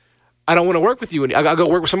want to work with you. And I'll go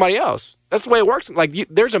work with somebody else. That's the way it works. Like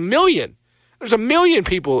there's a million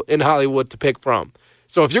people in Hollywood to pick from.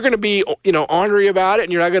 So if you're going to be, ornery about it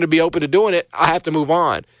and you're not going to be open to doing it, I have to move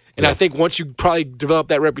on. And I think once you probably develop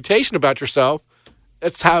that reputation about yourself,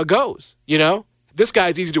 that's how it goes, This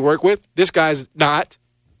guy's easy to work with. This guy's not.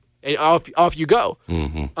 And off you go.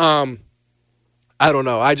 Mm-hmm. I don't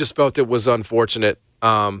know. I just felt it was unfortunate.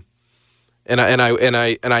 And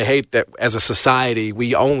I hate that as a society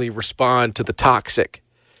we only respond to the toxic.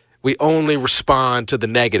 We only respond to the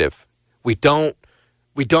negative. We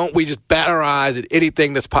just bat our eyes at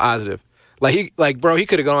anything that's positive. Bro, he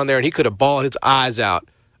could have gone on there and he could have bawled his eyes out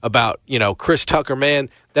about, Chris Tucker, man,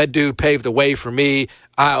 that dude paved the way for me.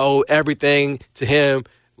 I owe everything to him,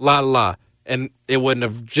 la. And it wouldn't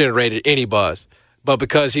have generated any buzz. But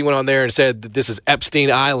because he went on there and said that this is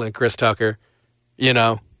Epstein Island, Chris Tucker,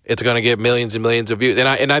 it's going to get millions and millions of views.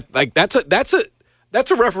 And I like that's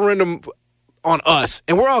a referendum on us,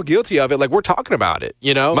 and we're all guilty of it. Like, we're talking about it,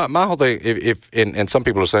 My whole thing, and some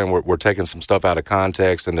people are saying we're taking some stuff out of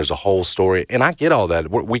context, and there's a whole story, and I get all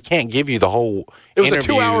that. We can't give you the whole. It was a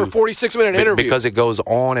 2-hour, 46-minute interview because it goes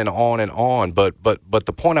on and on and on. But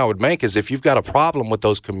the point I would make is, if you've got a problem with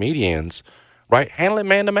those comedians, right, handle it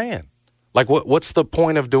man to man. Like, what's the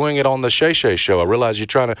point of doing it on the Shay Shay show? I realize you're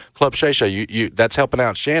trying to club Shay Shay. You that's helping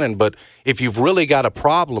out Shannon. But if you've really got a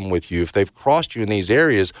problem with you, if they've crossed you in these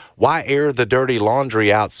areas, why air the dirty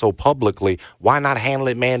laundry out so publicly? Why not handle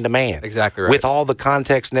it man to man? Exactly right. With all the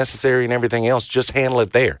context necessary and everything else, just handle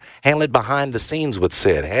it there. Handle it behind the scenes with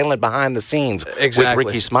Sid. Handle it behind the scenes with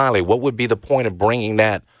Ricky Smiley. What would be the point of bringing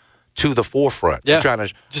that to the forefront? Yeah, you're trying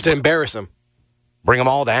to just to embarrass him. Bring them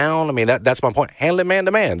all down. I mean, that's my point. Handle it man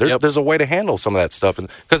to man. There's a way to handle some of that stuff,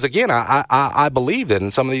 because again, I believe that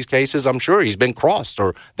in some of these cases, I'm sure he's been crossed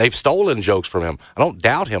or they've stolen jokes from him. I don't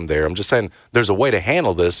doubt him there. I'm just saying there's a way to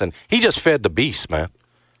handle this, and he just fed the beast, man.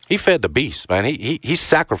 He fed the beast, man. He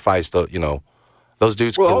sacrificed those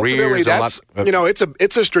dudes' careers. Ultimately,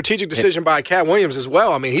 it's a strategic decision by Katt Williams as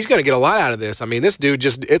well. I mean, he's going to get a lot out of this. I mean, this dude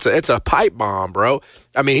it's a pipe bomb, bro.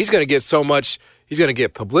 I mean, he's going to get so much. He's going to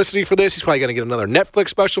get publicity for this. He's probably going to get another Netflix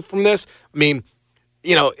special from this. I mean,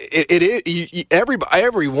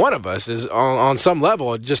 every one of us is on some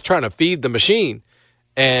level just trying to feed the machine,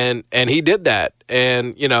 and he did that.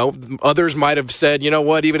 And others might have said, you know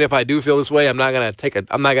what? Even if I do feel this way, I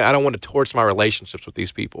don't want to torch my relationships with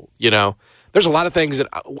these people. There's a lot of things that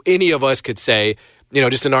any of us could say,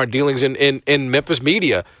 just in our dealings in Memphis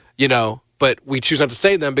media, but we choose not to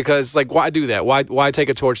say them because, like, why do that? Why take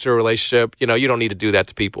a torch to a relationship? You don't need to do that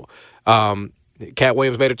to people. Katt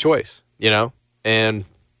Williams made a choice, and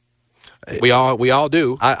we all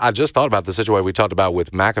do. I just thought about the situation we talked about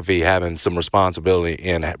with McAfee having some responsibility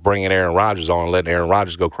in bringing Aaron Rodgers on and letting Aaron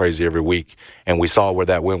Rodgers go crazy every week, and we saw where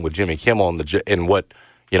that went with Jimmy Kimmel and what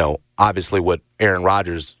obviously what Aaron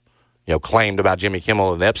Rodgers claimed about Jimmy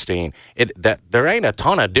Kimmel and Epstein. That there ain't a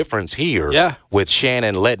ton of difference here with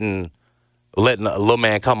Shannon letting a little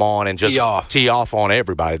man come on and just tee off on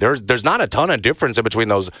everybody. There's not a ton of difference in between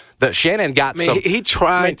those. That Shannon got he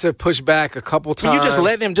tried to push back a couple times. You just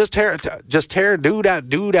letting him just tear dude after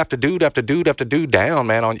dude after dude after dude down,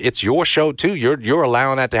 man. It's your show too. You're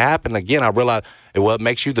allowing that to happen. Again, I realize it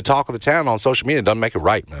makes you the talk of the town on social media. It doesn't make it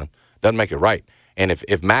right, man. Doesn't make it right. And if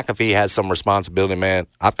McAfee has some responsibility, man,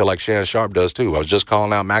 I feel like Shannon Sharp does too. I was just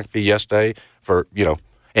calling out McAfee yesterday for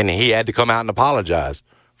and he had to come out and apologize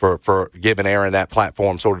for giving Aaron that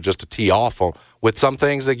platform sort of just to tee off on with some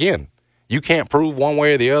things. Again, you can't prove one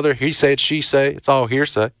way or the other. He said, she say. It's all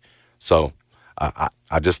hearsay. So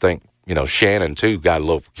I just think, Shannon, too, got a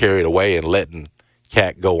little carried away and letting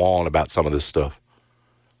Katt go on about some of this stuff.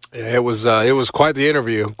 Yeah, it was quite the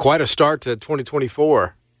interview. Quite a start to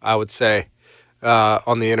 2024, I would say,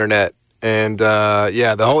 on the internet. And,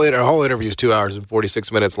 the whole interview is 2 hours and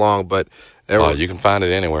 46 minutes long, but you can find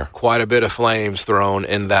it anywhere. Quite a bit of flames thrown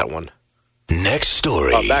in that one. Next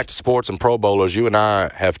story. Back to sports and Pro Bowlers. You and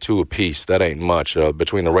I have 2 apiece. That ain't much.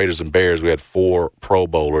 Between the Raiders and Bears, we had 4 Pro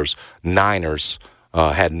Bowlers. Niners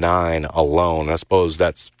had 9 alone. I suppose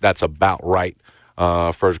that's about right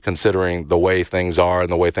for considering the way things are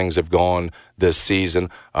and the way things have gone this season.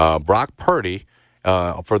 Brock Purdy,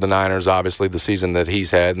 for the Niners, obviously, the season that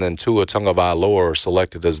he's had. And then Tua Tagovailoa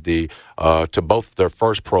selected as to both their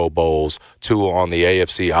first Pro Bowls, Tua on the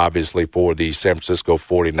AFC, obviously, for the San Francisco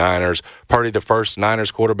 49ers. Purdy, the first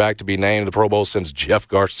Niners quarterback to be named the Pro Bowl since Jeff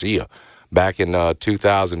Garcia back in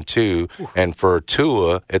 2002. And for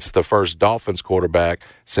Tua, it's the first Dolphins quarterback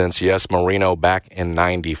since Marino back in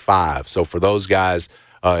 95. So for those guys,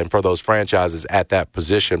 and for those franchises at that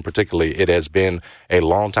position, particularly, it has been a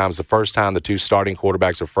long time. It's the first time the 2 starting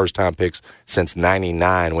quarterbacks are first-time picks since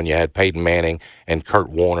 99 when you had Peyton Manning and Kurt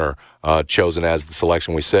Warner chosen as the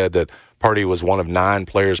selection. We said that Purdy was one of 9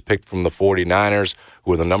 players picked from the 49ers,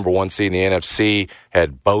 who were the number 1 seed in the NFC,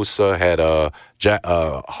 had Bosa, had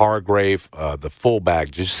Hargrave, the fullback,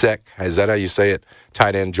 Juszczyk, is that how you say it?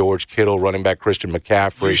 Tight end George Kittle, running back Christian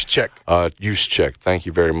McCaffrey. Juszczyk, thank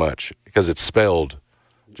you very much, because it's spelled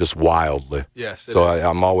just wildly. Yes, so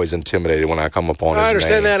I'm always intimidated when I come upon his name. I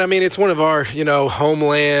understand that. I mean, it's one of our,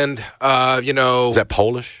 homeland, Is that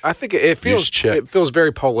Polish? I think it feels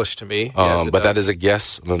very Polish to me. Yes, but that is a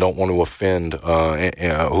guess, and I don't want to offend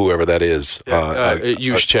whoever that is.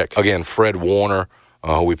 Juszczyk. Again, Fred Warner,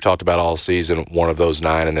 who we've talked about all season, one of those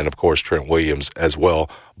 9, and then, of course, Trent Williams as well.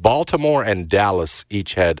 Baltimore and Dallas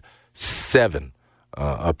each had 7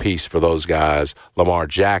 apiece for those guys. Lamar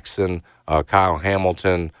Jackson, Kyle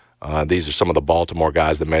Hamilton. These are some of the Baltimore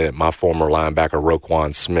guys that made it. My former linebacker,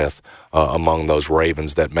 Roquan Smith, among those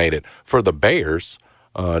Ravens that made it. For the Bears,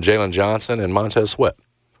 Jalen Johnson and Montez Sweat.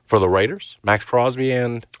 For the Raiders, Max Crosby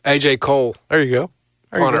and A.J. Cole. There you go.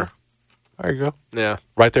 Punter. There you go. Yeah.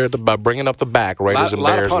 Right there by bringing up the back, Raiders and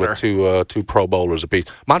Bears with 2 Pro Bowlers apiece.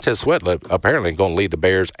 Montez Sweat apparently going to lead the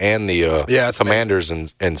Bears and the Commanders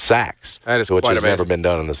in sacks, which has never been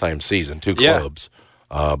done in the same season. 2 clubs.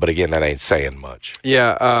 But again, that ain't saying much.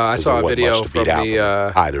 Yeah, I saw a video from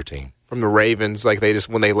either team. From the Ravens, like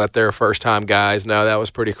when they let their first-time guys know, that was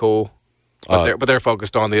pretty cool. But they're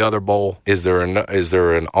focused on the other bowl. Is there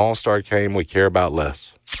an All-Star game we care about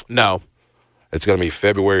less? No. It's going to be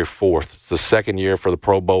February 4th. It's the second year for the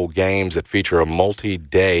Pro Bowl games that feature a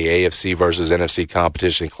multi-day AFC versus NFC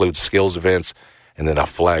competition, includes skills events, and then a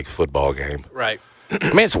flag football game. Right.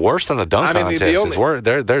 I mean, it's worse than a dunk contest.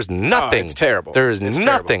 There's nothing. It's terrible. There is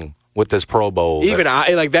nothing with this Pro Bowl. Even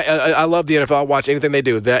I like that. I love the NFL. I watch anything they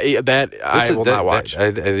do. I will not watch.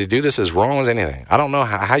 They do this as wrong as anything. I don't know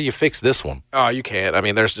how you fix this one. Oh, you can't. I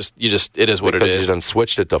mean, it is what it is. Because you done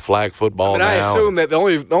switched it to flag football now. I assume that the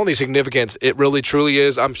only significance it really truly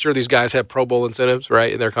is, I'm sure these guys have Pro Bowl incentives,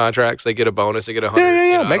 right, in their contracts. They get a bonus. They get 100.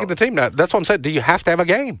 Yeah. Making the team. Now, that's what I'm saying. Do you have to have a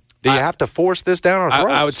game? Do you have to force this down our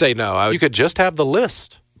throats? I would say no. You could just have the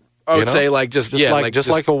list. I would say just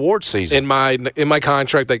like award season. In my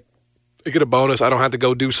contract, like, I get a bonus. I don't have to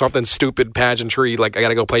go do something stupid pageantry. Like, I got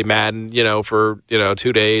to go play Madden, for 2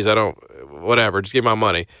 days. Whatever. Just give my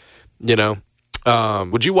money,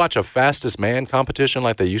 Would you watch a fastest man competition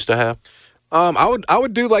like they used to have? I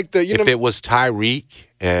would do like the, if it was Tyreek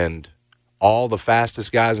and all the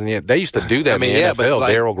fastest guys in the – they used to do that in the NFL.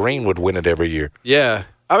 Darryl Green would win it every year. Yeah.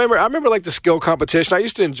 I remember like the skill competition. I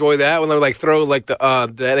used to enjoy that when they would like throw like they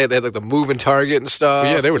had like the moving target and stuff.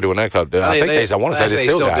 Well, yeah, they were doing that. I want to say they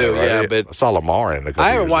still do. It, right? Yeah, but I saw Lamar in it.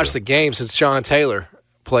 I haven't watched the game since Sean Taylor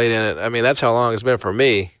played in it. I mean, that's how long it's been for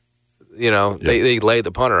me. You know, they laid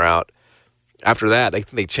the punter out. After that,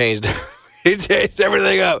 they changed. He changed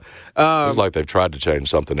everything up. It's like they've tried to change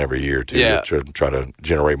something every year to try to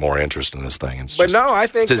generate more interest in this thing. I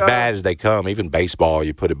think it's as bad as they come. Even baseball,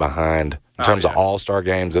 you put it behind. In terms of all-star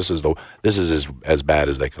games, this is as bad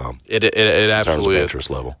as they come. It absolutely in terms of is. interest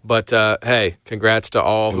level. But hey, congrats to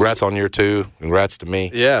all. Congrats on year 2. Congrats to me.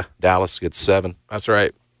 Yeah, Dallas gets 7. That's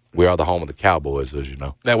right. We are the home of the Cowboys, as you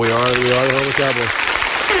know. That we are the home of the Cowboys.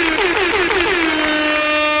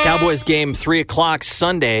 Cowboys game 3:00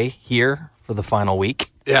 Sunday here for the final week.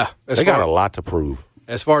 Yeah, they got a lot to prove.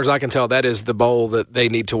 As far as I can tell, that is the bowl that they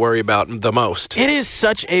need to worry about the most. It is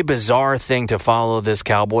such a bizarre thing to follow this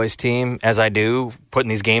Cowboys team, as I do, putting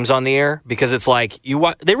these games on the air, because it's like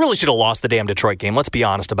they really should have lost the damn Detroit game. Let's be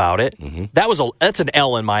honest about it. Mm-hmm. That's an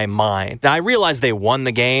L in my mind. Now, I realize they won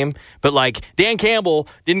the game, but like Dan Campbell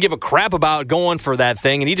didn't give a crap about going for that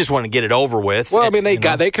thing, and he just wanted to get it over with. Well, I mean, they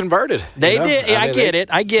converted. They did. I get it.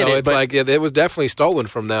 So it's like it was definitely stolen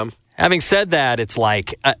from them. Having said that, it's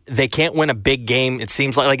like they can't win a big game. It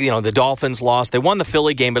seems like the Dolphins lost. They won the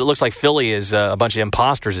Philly game, but it looks like Philly is a bunch of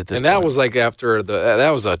imposters at this point. And that was like after that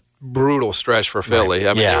was a brutal stretch for Philly.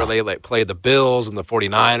 Right. I mean, they played the Bills and the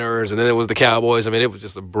 49ers, and then it was the Cowboys. I mean, it was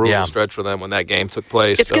just a brutal stretch for them when that game took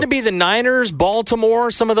place. It's going to be the Niners,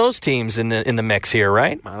 Baltimore, some of those teams in the mix here,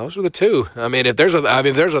 right? Those are the two. I mean, if there's a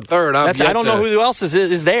third, I don't know who else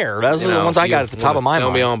is there. Those are the ones I got at the top of my mind.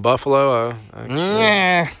 Tell me on Buffalo.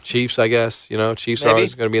 Chiefs, I guess. Chiefs are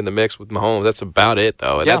always going to be in the mix with Mahomes. That's about it,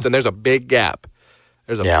 though. And there's a big gap.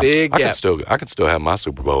 There's a big gap. I could still have my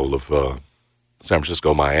Super Bowl of San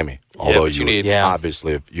Francisco, Miami. Although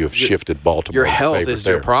obviously if you have shifted Baltimore. Your health is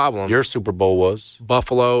your problem. Your Super Bowl was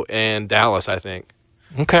Buffalo and Dallas, I think.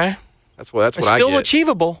 Okay, that's what I get. Still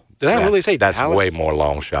achievable. Did I really say that's Dallas? way more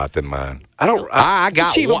long shot than mine? I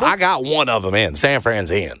got one of them in. San Fran's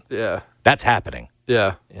in. Yeah, that's happening.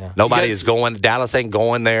 Yeah. Nobody is going. Dallas ain't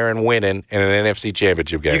going there and winning in an NFC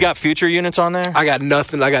Championship game. You got future units on there? I got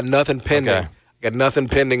nothing. pending. Okay. I got nothing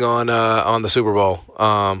pending on the Super Bowl.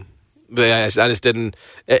 But I just didn't.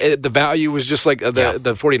 The value was just like the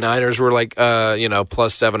 49ers were like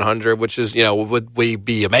plus 700, which is would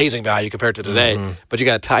be amazing value compared to today. Mm-hmm. But you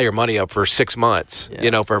got to tie your money up for 6 months. For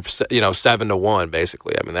 7-1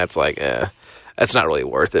 basically. I mean that's like that's not really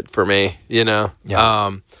worth it for me. Yeah.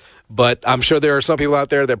 But I'm sure there are some people out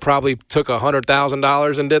there that probably took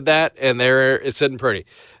 $100,000 and did that, and it's sitting pretty.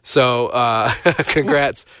 So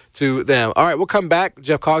congrats to them. All right, we'll come back.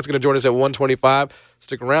 Jeff Cogg's going to join us at 1:25.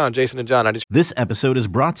 Stick around, Jason and John. This episode is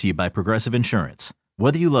brought to you by Progressive Insurance.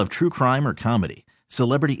 Whether you love true crime or comedy,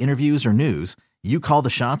 celebrity interviews or news, you call the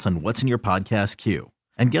shots on what's in your podcast queue.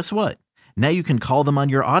 And guess what? Now you can call them on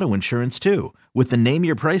your auto insurance too with the Name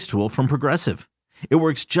Your Price tool from Progressive. It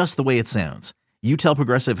works just the way it sounds. You tell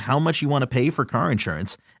Progressive how much you want to pay for car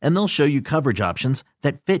insurance, and they'll show you coverage options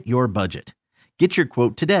that fit your budget. Get your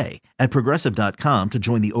quote today at Progressive.com to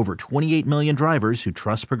join the over 28 million drivers who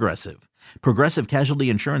trust Progressive. Progressive Casualty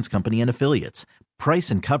Insurance Company and Affiliates. Price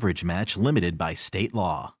and coverage match limited by state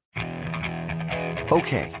law.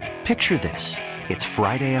 Okay, picture this. It's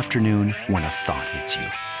Friday afternoon when a thought hits you.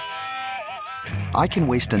 I can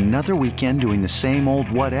waste another weekend doing the same old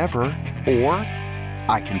whatever, or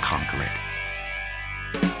I can conquer it.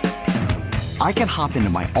 I can hop into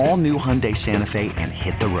my all-new Hyundai Santa Fe and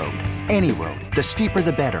hit the road. Any road. The steeper,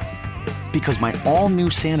 the better. Because my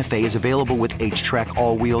all-new Santa Fe is available with H-Track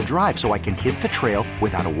all-wheel drive, so I can hit the trail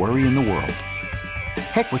without a worry in the world.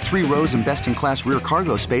 Heck, with 3 rows and best-in-class rear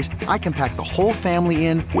cargo space, I can pack the whole family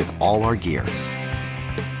in with all our gear.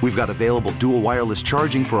 We've got available dual wireless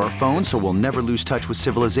charging for our phones, so we'll never lose touch with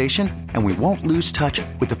civilization, and we won't lose touch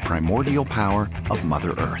with the primordial power of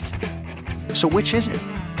Mother Earth. So which is it?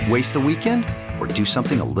 Waste the weekend or do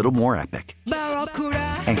something a little more epic?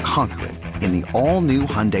 And conquer it in the all-new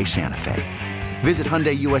Hyundai Santa Fe. Visit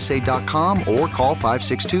HyundaiUSA.com or call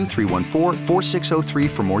 562-314-4603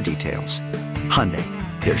 for more details. Hyundai,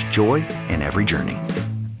 there's joy in every journey.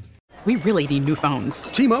 We really need new phones.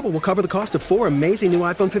 T-Mobile will cover the cost of 4 amazing new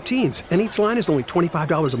iPhone 15s, and each line is only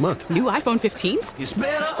 $25 a month. New iPhone 15s? It's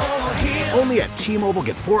better over here. Only at T-Mobile,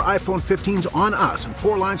 get 4 iPhone 15s on us and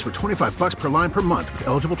 4 lines for $25 per line per month with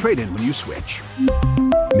eligible trade-in when you switch.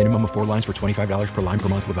 Minimum of 4 lines for $25 per line per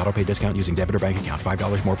month with autopay discount using debit or bank account.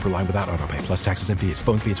 $5 more per line without autopay, plus taxes and fees.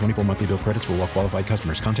 Phone fee at 24 monthly bill credits for well-qualified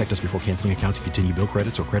customers. Contact us before canceling account to continue bill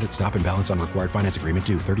credits or credit stop and balance on required finance agreement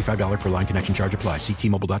due. $35 per line connection charge applies. See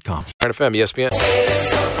T-Mobile.com. FM, ESPN.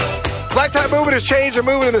 Black Tie Movement has changed. They're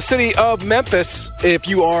moving in the city of Memphis. If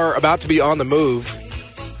you are about to be on the move,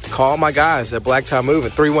 call my guys at Black Tie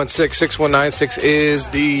Movement. 316-6196 is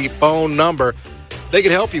the phone number. They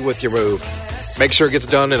can help you with your move. Make sure it gets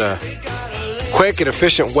done in a quick and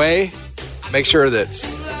efficient way. Make sure that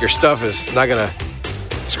your stuff is not going to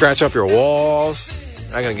scratch up your walls.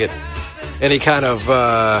 Not going to get any kind of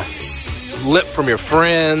lip from your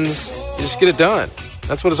friends. You just get it done.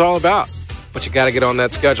 That's what it's all about. But you got to get on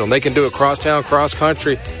that schedule. And they can do it cross-town,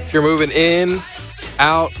 cross-country. If you're moving in,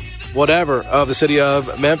 out, whatever, of the city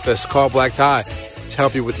of Memphis, call Black Tie to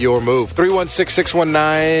help you with your move.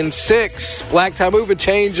 316-6196. Black Tie Moving,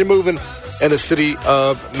 change and moving in the city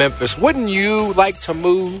of Memphis. Wouldn't you like to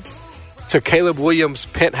move to Caleb Williams'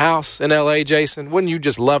 penthouse in L.A., Jason? Wouldn't you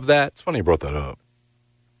just love that? It's funny you brought that up.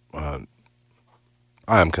 I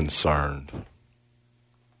am concerned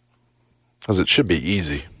because it should be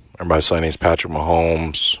easy. Everybody's saying he's Patrick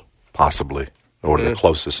Mahomes, possibly, or the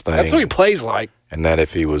closest thing. That's what he plays like. And that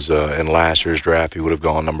if he was in last year's draft, he would have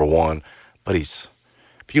gone number one. But if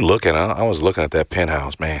you look at it, I was looking at that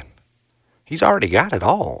penthouse, man. He's already got it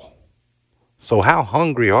all. So how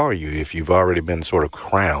hungry are you if you've already been sort of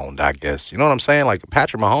crowned, I guess? You know what I'm saying? Like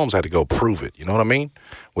Patrick Mahomes had to go prove it. You know what I mean?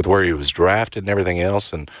 With where he was drafted and everything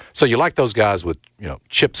else. And so you like those guys with,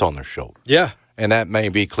 chips on their shoulder. Yeah. And that may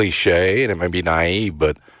be cliche and it may be naive,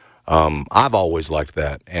 but I've always liked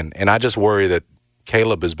that. And I just worry that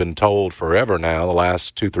Caleb has been told forever now, the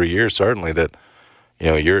last 2-3 years certainly, that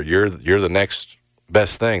you're the next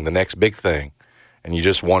best thing, the next big thing. And you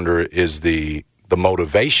just wonder, is the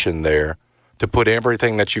motivation there to put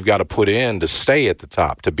everything that you've got to put in to stay at the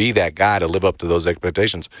top, to be that guy, to live up to those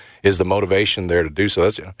expectations? Is the motivation there to do so?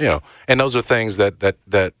 That's and those are things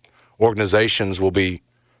that organizations will be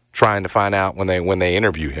trying to find out when they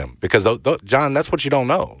interview him, because John, that's what you don't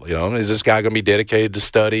know. Is this guy going to be dedicated to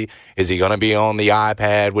study? Is he going to be on the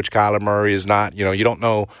iPad, which Kyler Murray is not? You don't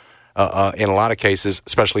know. In a lot of cases,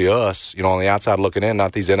 especially us, on the outside looking in,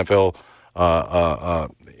 not these NFL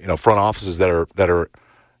front offices that are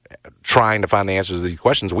trying to find the answers to these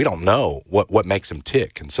questions. We don't know what makes him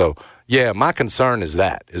tick. And so, yeah, my concern is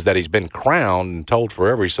that he's been crowned and told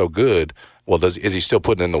forever he's so good. Well, is he still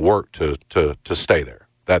putting in the work to stay there?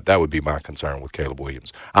 That would be my concern with Caleb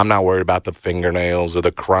Williams. I'm not worried about the fingernails or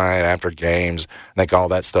the crying after games. I think all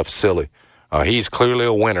that stuff's silly. He's clearly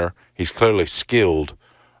a winner. He's clearly skilled.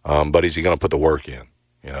 But is he going to put the work in,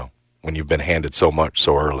 when you've been handed so much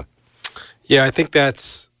so early? Yeah, I think I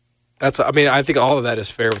think all of that is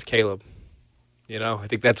fair with Caleb. I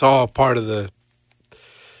think that's all part of the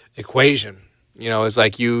equation. It's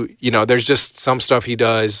like there's just some stuff he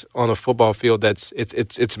does on the football field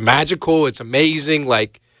it's magical, it's amazing,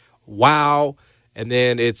 like wow. And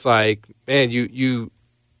then it's like, man, you're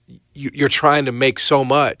trying to make so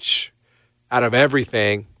much out of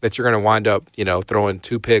everything that you're going to wind up, throwing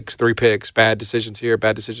 2 picks, 3 picks, bad decisions here,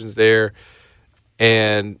 bad decisions there.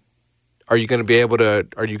 And are you going to be able to,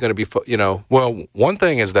 Well, one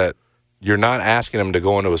thing is that you're not asking him to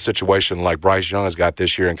go into a situation like Bryce Young has got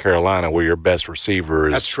this year in Carolina, where your best receiver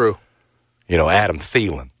is, that's true, Adam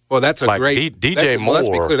Thielen. Well, that's a great DJ Moore. Let's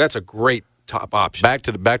be clear, that's a great top option. Back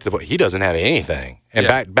to the point, he doesn't have anything, and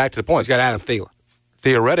back to the point, he's got Adam Thielen.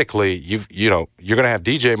 Theoretically, you're going to have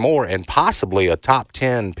DJ Moore and possibly a top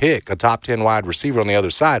 10 pick, a top 10 wide receiver on the other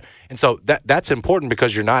side. And so that's important,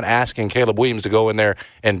 because you're not asking Caleb Williams to go in there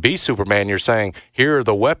and be Superman. You're saying, here are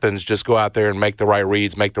the weapons, just go out there and make the right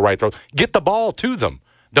reads, make the right throws. Get the ball to them.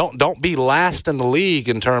 Don't be last in the league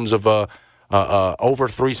in terms of over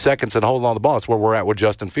 3 seconds and holding on the ball. That's where we're at with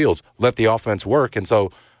Justin Fields. Let the offense work. And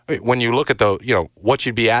so when you look at what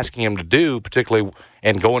you'd be asking him to do, particularly,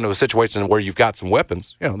 and go into a situation where you've got some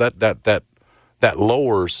weapons, that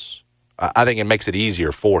lowers. I think it makes it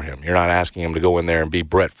easier for him. You're not asking him to go in there and be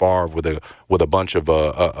Brett Favre with a bunch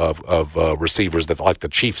of receivers that like the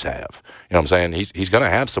Chiefs have. You know what I'm saying? He's going to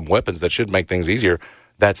have some weapons that should make things easier.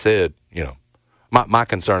 That said, my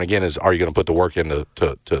concern again is, are you going to put the work in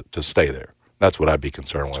to stay there? That's what I'd be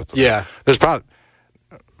concerned with. Yeah, there's probably.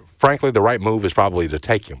 Frankly, the right move is probably to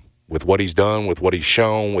take him with what he's done, with what he's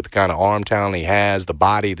shown, with the kind of arm talent he has, the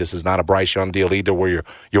body. This is not a Bryce Young deal either, where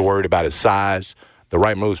you're worried about his size. The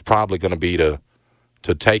right move is probably going to be to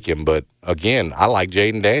take him. But again, I like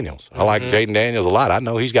Jaden Daniels. I like Jaden Daniels a lot. I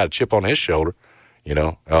know he's got a chip on his shoulder.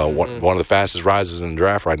 One of the fastest rises in the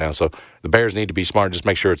draft right now. So the Bears need to be smart. Just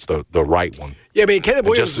make sure it's the right one. Yeah, I mean, Caleb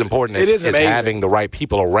Williams, just as important is having the right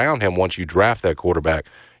people around him once you draft that quarterback.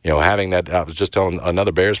 Having that, I was just telling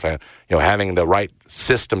another Bears fan, having the right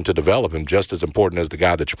system to develop him just as important as the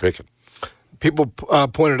guy that you're picking. People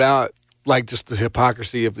pointed out, like, just the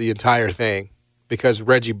hypocrisy of the entire thing because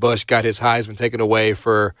Reggie Bush got his Heisman taken away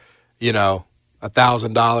for,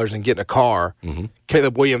 $1,000 and getting a car. Mm-hmm.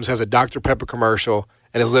 Caleb Williams has a Dr. Pepper commercial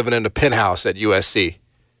and is living in a penthouse at USC.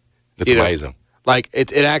 It's amazing. Like,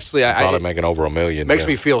 it actually... Probably making over $1 million. Makes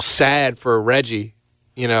me feel sad for Reggie,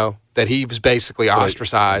 that he was basically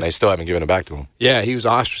ostracized. And they still haven't given it back to him. Yeah, he was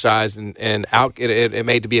ostracized and it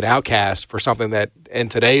made to be an outcast for something that in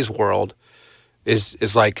today's world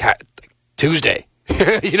is like Tuesday.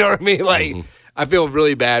 You know what I mean? Like, I feel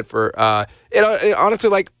really bad for, honestly,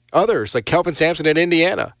 like others, like Kelvin Sampson in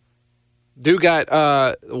Indiana. Dude got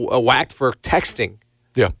whacked for texting.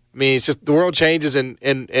 Yeah. I mean, it's just the world changes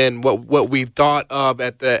and what we thought of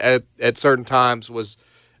at certain times was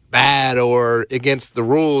bad or against the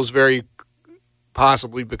rules very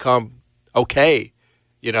possibly become okay,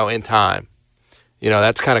 in time.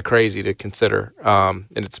 That's kind of crazy to consider. And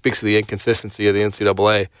it speaks to the inconsistency of the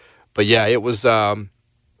NCAA. But yeah, it was, to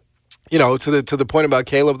the point about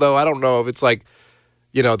Caleb though, I don't know if it's like,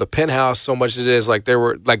 the penthouse so much it is like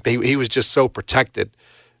he was just so protected,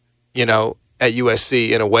 at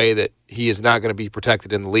USC in a way that he is not going to be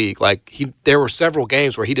protected in the league. Like there were several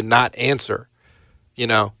games where he did not answer,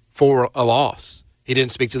 for a loss. He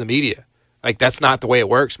didn't speak to the media. Like that's not the way it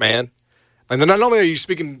works, man. And then not only are you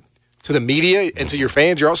speaking to the media and to your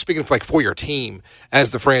fans, you're also speaking for your team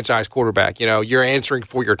as the franchise quarterback. You're answering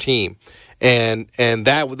for your team, and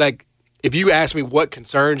that like if you ask me what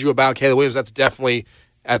concerns you about Caleb Williams, that's definitely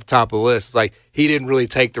at the top of the list. It's like he didn't really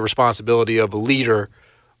take the responsibility of a leader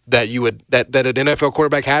that that an NFL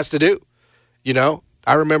quarterback has to do.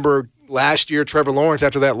 I remember last year Trevor Lawrence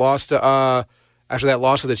after that loss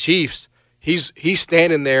to the Chiefs, he's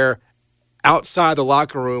standing there outside the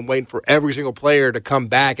locker room waiting for every single player to come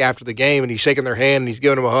back after the game, and he's shaking their hand and he's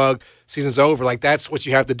giving them a hug. Season's over. Like that's what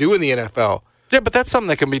you have to do in the NFL. Yeah, but that's something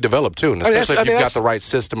that can be developed too, and especially if you've got the right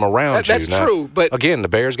system around you. That's true, but again, the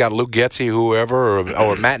Bears got Luke Getsy, whoever,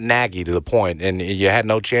 or Matt Nagy to the point, and you had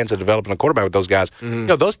no chance of developing a quarterback with those guys.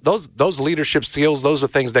 Mm-hmm. Those leadership skills, those are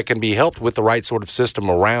things that can be helped with the right sort of system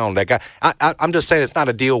around that guy. I'm just saying it's not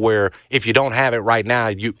a deal where if you don't have it right now,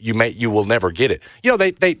 you will never get it.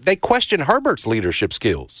 They question Herbert's leadership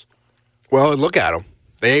skills. Well, look at him;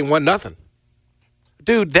 they ain't won nothing.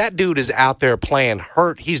 Dude, that dude is out there playing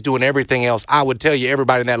hurt. He's doing everything else. I would tell you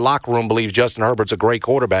everybody in that locker room believes Justin Herbert's a great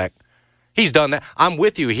quarterback. He's done that. I'm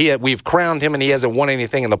with you. We've crowned him, and he hasn't won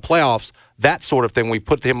anything in the playoffs. That sort of thing, we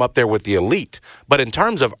put him up there with the elite. But in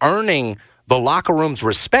terms of earning the locker room's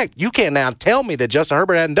respect, you can't now tell me that Justin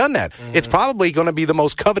Herbert hadn't done that. Mm-hmm. It's probably going to be the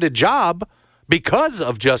most coveted job because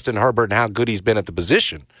of Justin Herbert and how good he's been at the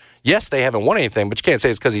position. Yes, they haven't won anything, but you can't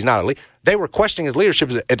say it's because he's not elite. They were questioning his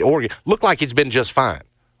leadership at Oregon. Looked like he's been just fine.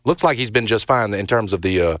 Looks like he's been just fine in terms of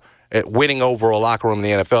the winning over a locker room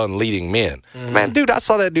in the NFL and leading men. Mm-hmm. Man, dude, I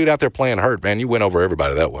saw that dude out there playing hurt, man. You win over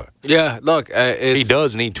everybody that way. Yeah, look. He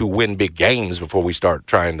does need to win big games before we start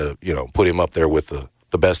trying to, put him up there with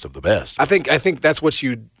the best of the best. I think that's what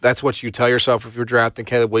you tell yourself if you're drafting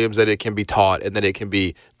Caleb Williams, that it can be taught and that it can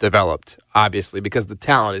be developed, obviously, because the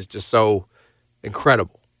talent is just so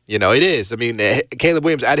incredible. It is. I mean, Caleb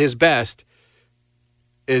Williams at his best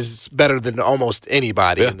is better than almost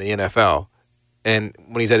anybody in the NFL. And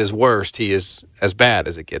when he's at his worst, he is as bad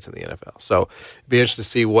as it gets in the NFL. So it'd be interesting to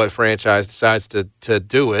see what franchise decides to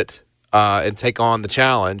do it and take on the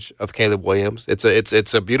challenge of Caleb Williams.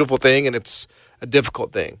 It's a beautiful thing, and it's a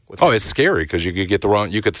difficult thing. It's scary because you could get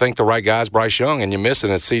you could think the right guy's Bryce Young, and you miss it.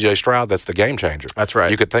 It's C.J. Stroud that's the game changer. That's right.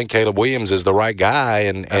 You could think Caleb Williams is the right guy,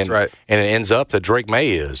 and it ends up that Drake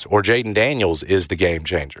May is, or Jaden Daniels is the game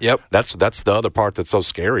changer. Yep. That's the other part that's so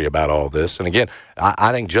scary about all this. And again,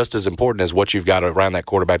 I think just as important as what you've got around that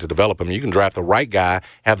quarterback to develop him, you can draft the right guy,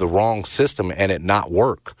 have the wrong system, and it not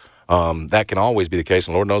work. That can always be the case,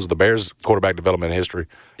 and Lord knows the Bears' quarterback development history.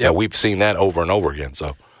 Yeah, we've seen that over and over again.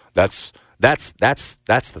 So that's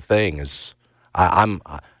the thing is,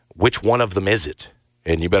 which one of them is it?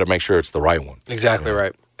 And you better make sure it's the right one. Exactly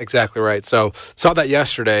right. Exactly right. So saw that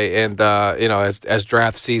yesterday, and as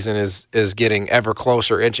draft season is getting ever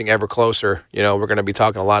closer, inching ever closer, we're going to be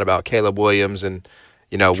talking a lot about Caleb Williams and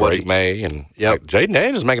Drake May and Jaden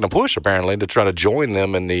Daniels is making a push apparently to try to join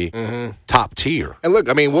them in the top tier. And look,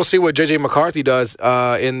 I mean, we'll see what J.J. McCarthy does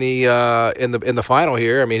in the final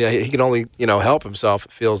here. I mean, he can only help himself.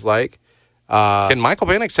 It feels like. Can Michael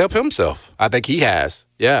Penix help himself? I think he has.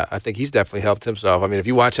 Yeah, I think he's definitely helped himself. I mean, if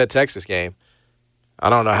you watch that Texas game, I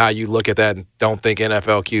don't know how you look at that and don't think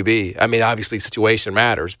NFL QB. I mean, obviously situation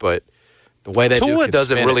matters, but the way that Tua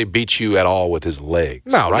doesn't really beat you at all with his legs.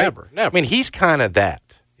 No, right? never. I mean, he's kind of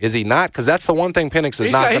that. Is he not? Because that's the one thing Penix is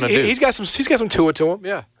not going to do. He's got some Tua to him,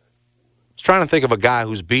 yeah. I was trying to think of a guy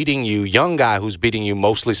who's beating you, young guy who's beating you,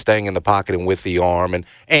 mostly staying in the pocket and with the arm,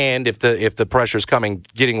 and if the pressure's coming,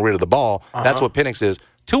 getting rid of the ball. That's what Penix is.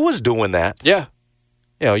 Tua's doing that. Yeah.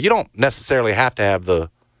 You know, you don't necessarily have to have the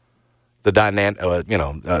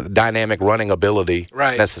dynamic running ability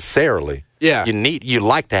necessarily. Yeah. You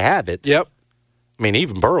like to have it. Yep. I mean,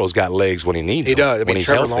 even Burrow's got legs when he needs them. He does. I mean, when he's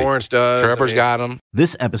Trevor healthy. Lawrence does. Trevor's got them.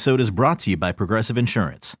 This episode is brought to you by Progressive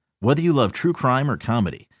Insurance. Whether you love true crime or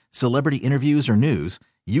comedy, celebrity interviews or news,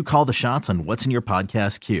 you call the shots on what's in your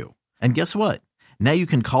podcast queue. And guess what? Now you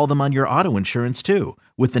can call them on your auto insurance too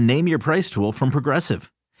with the Name Your Price tool from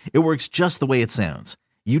Progressive. It works just the way it sounds.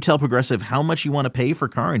 You tell Progressive how much you want to pay for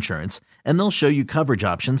car insurance, and they'll show you coverage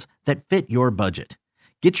options that fit your budget.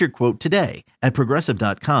 Get your quote today at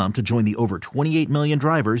Progressive.com to join the over 28 million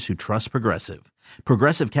drivers who trust Progressive.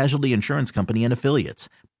 Progressive Casualty Insurance Company and Affiliates.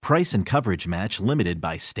 Price and coverage match limited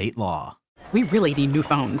by state law. We really need new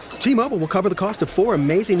phones. T-Mobile will cover the cost of 4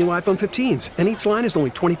 amazing new iPhone 15s, and each line is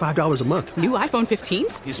only $25 a month. New iPhone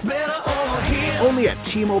 15s? It's better over here. Only at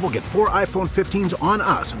T-Mobile, get 4 iPhone 15s on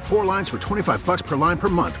us and 4 lines for $25 per line per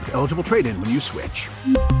month with eligible trade-in when you switch.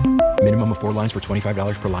 Minimum of 4 lines for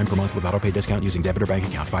 $25 per line per month with autopay discount using debit or bank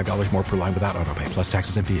account. $5 more per line without autopay, plus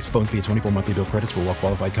taxes and fees. Phone fee at 24 monthly bill credits for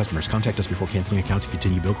well-qualified customers. Contact us before canceling account to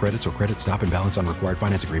continue bill credits or credit stop and balance on required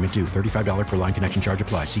finance agreement due. $35 per line connection charge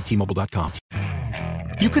applies. See T-Mobile.com.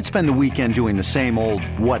 You could spend the weekend doing the same old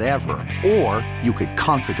whatever, or you could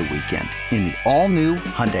conquer the weekend in the all-new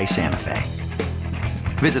Hyundai Santa Fe.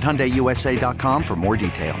 Visit HyundaiUSA.com for more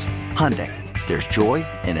details. Hyundai, there's joy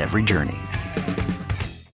in every journey.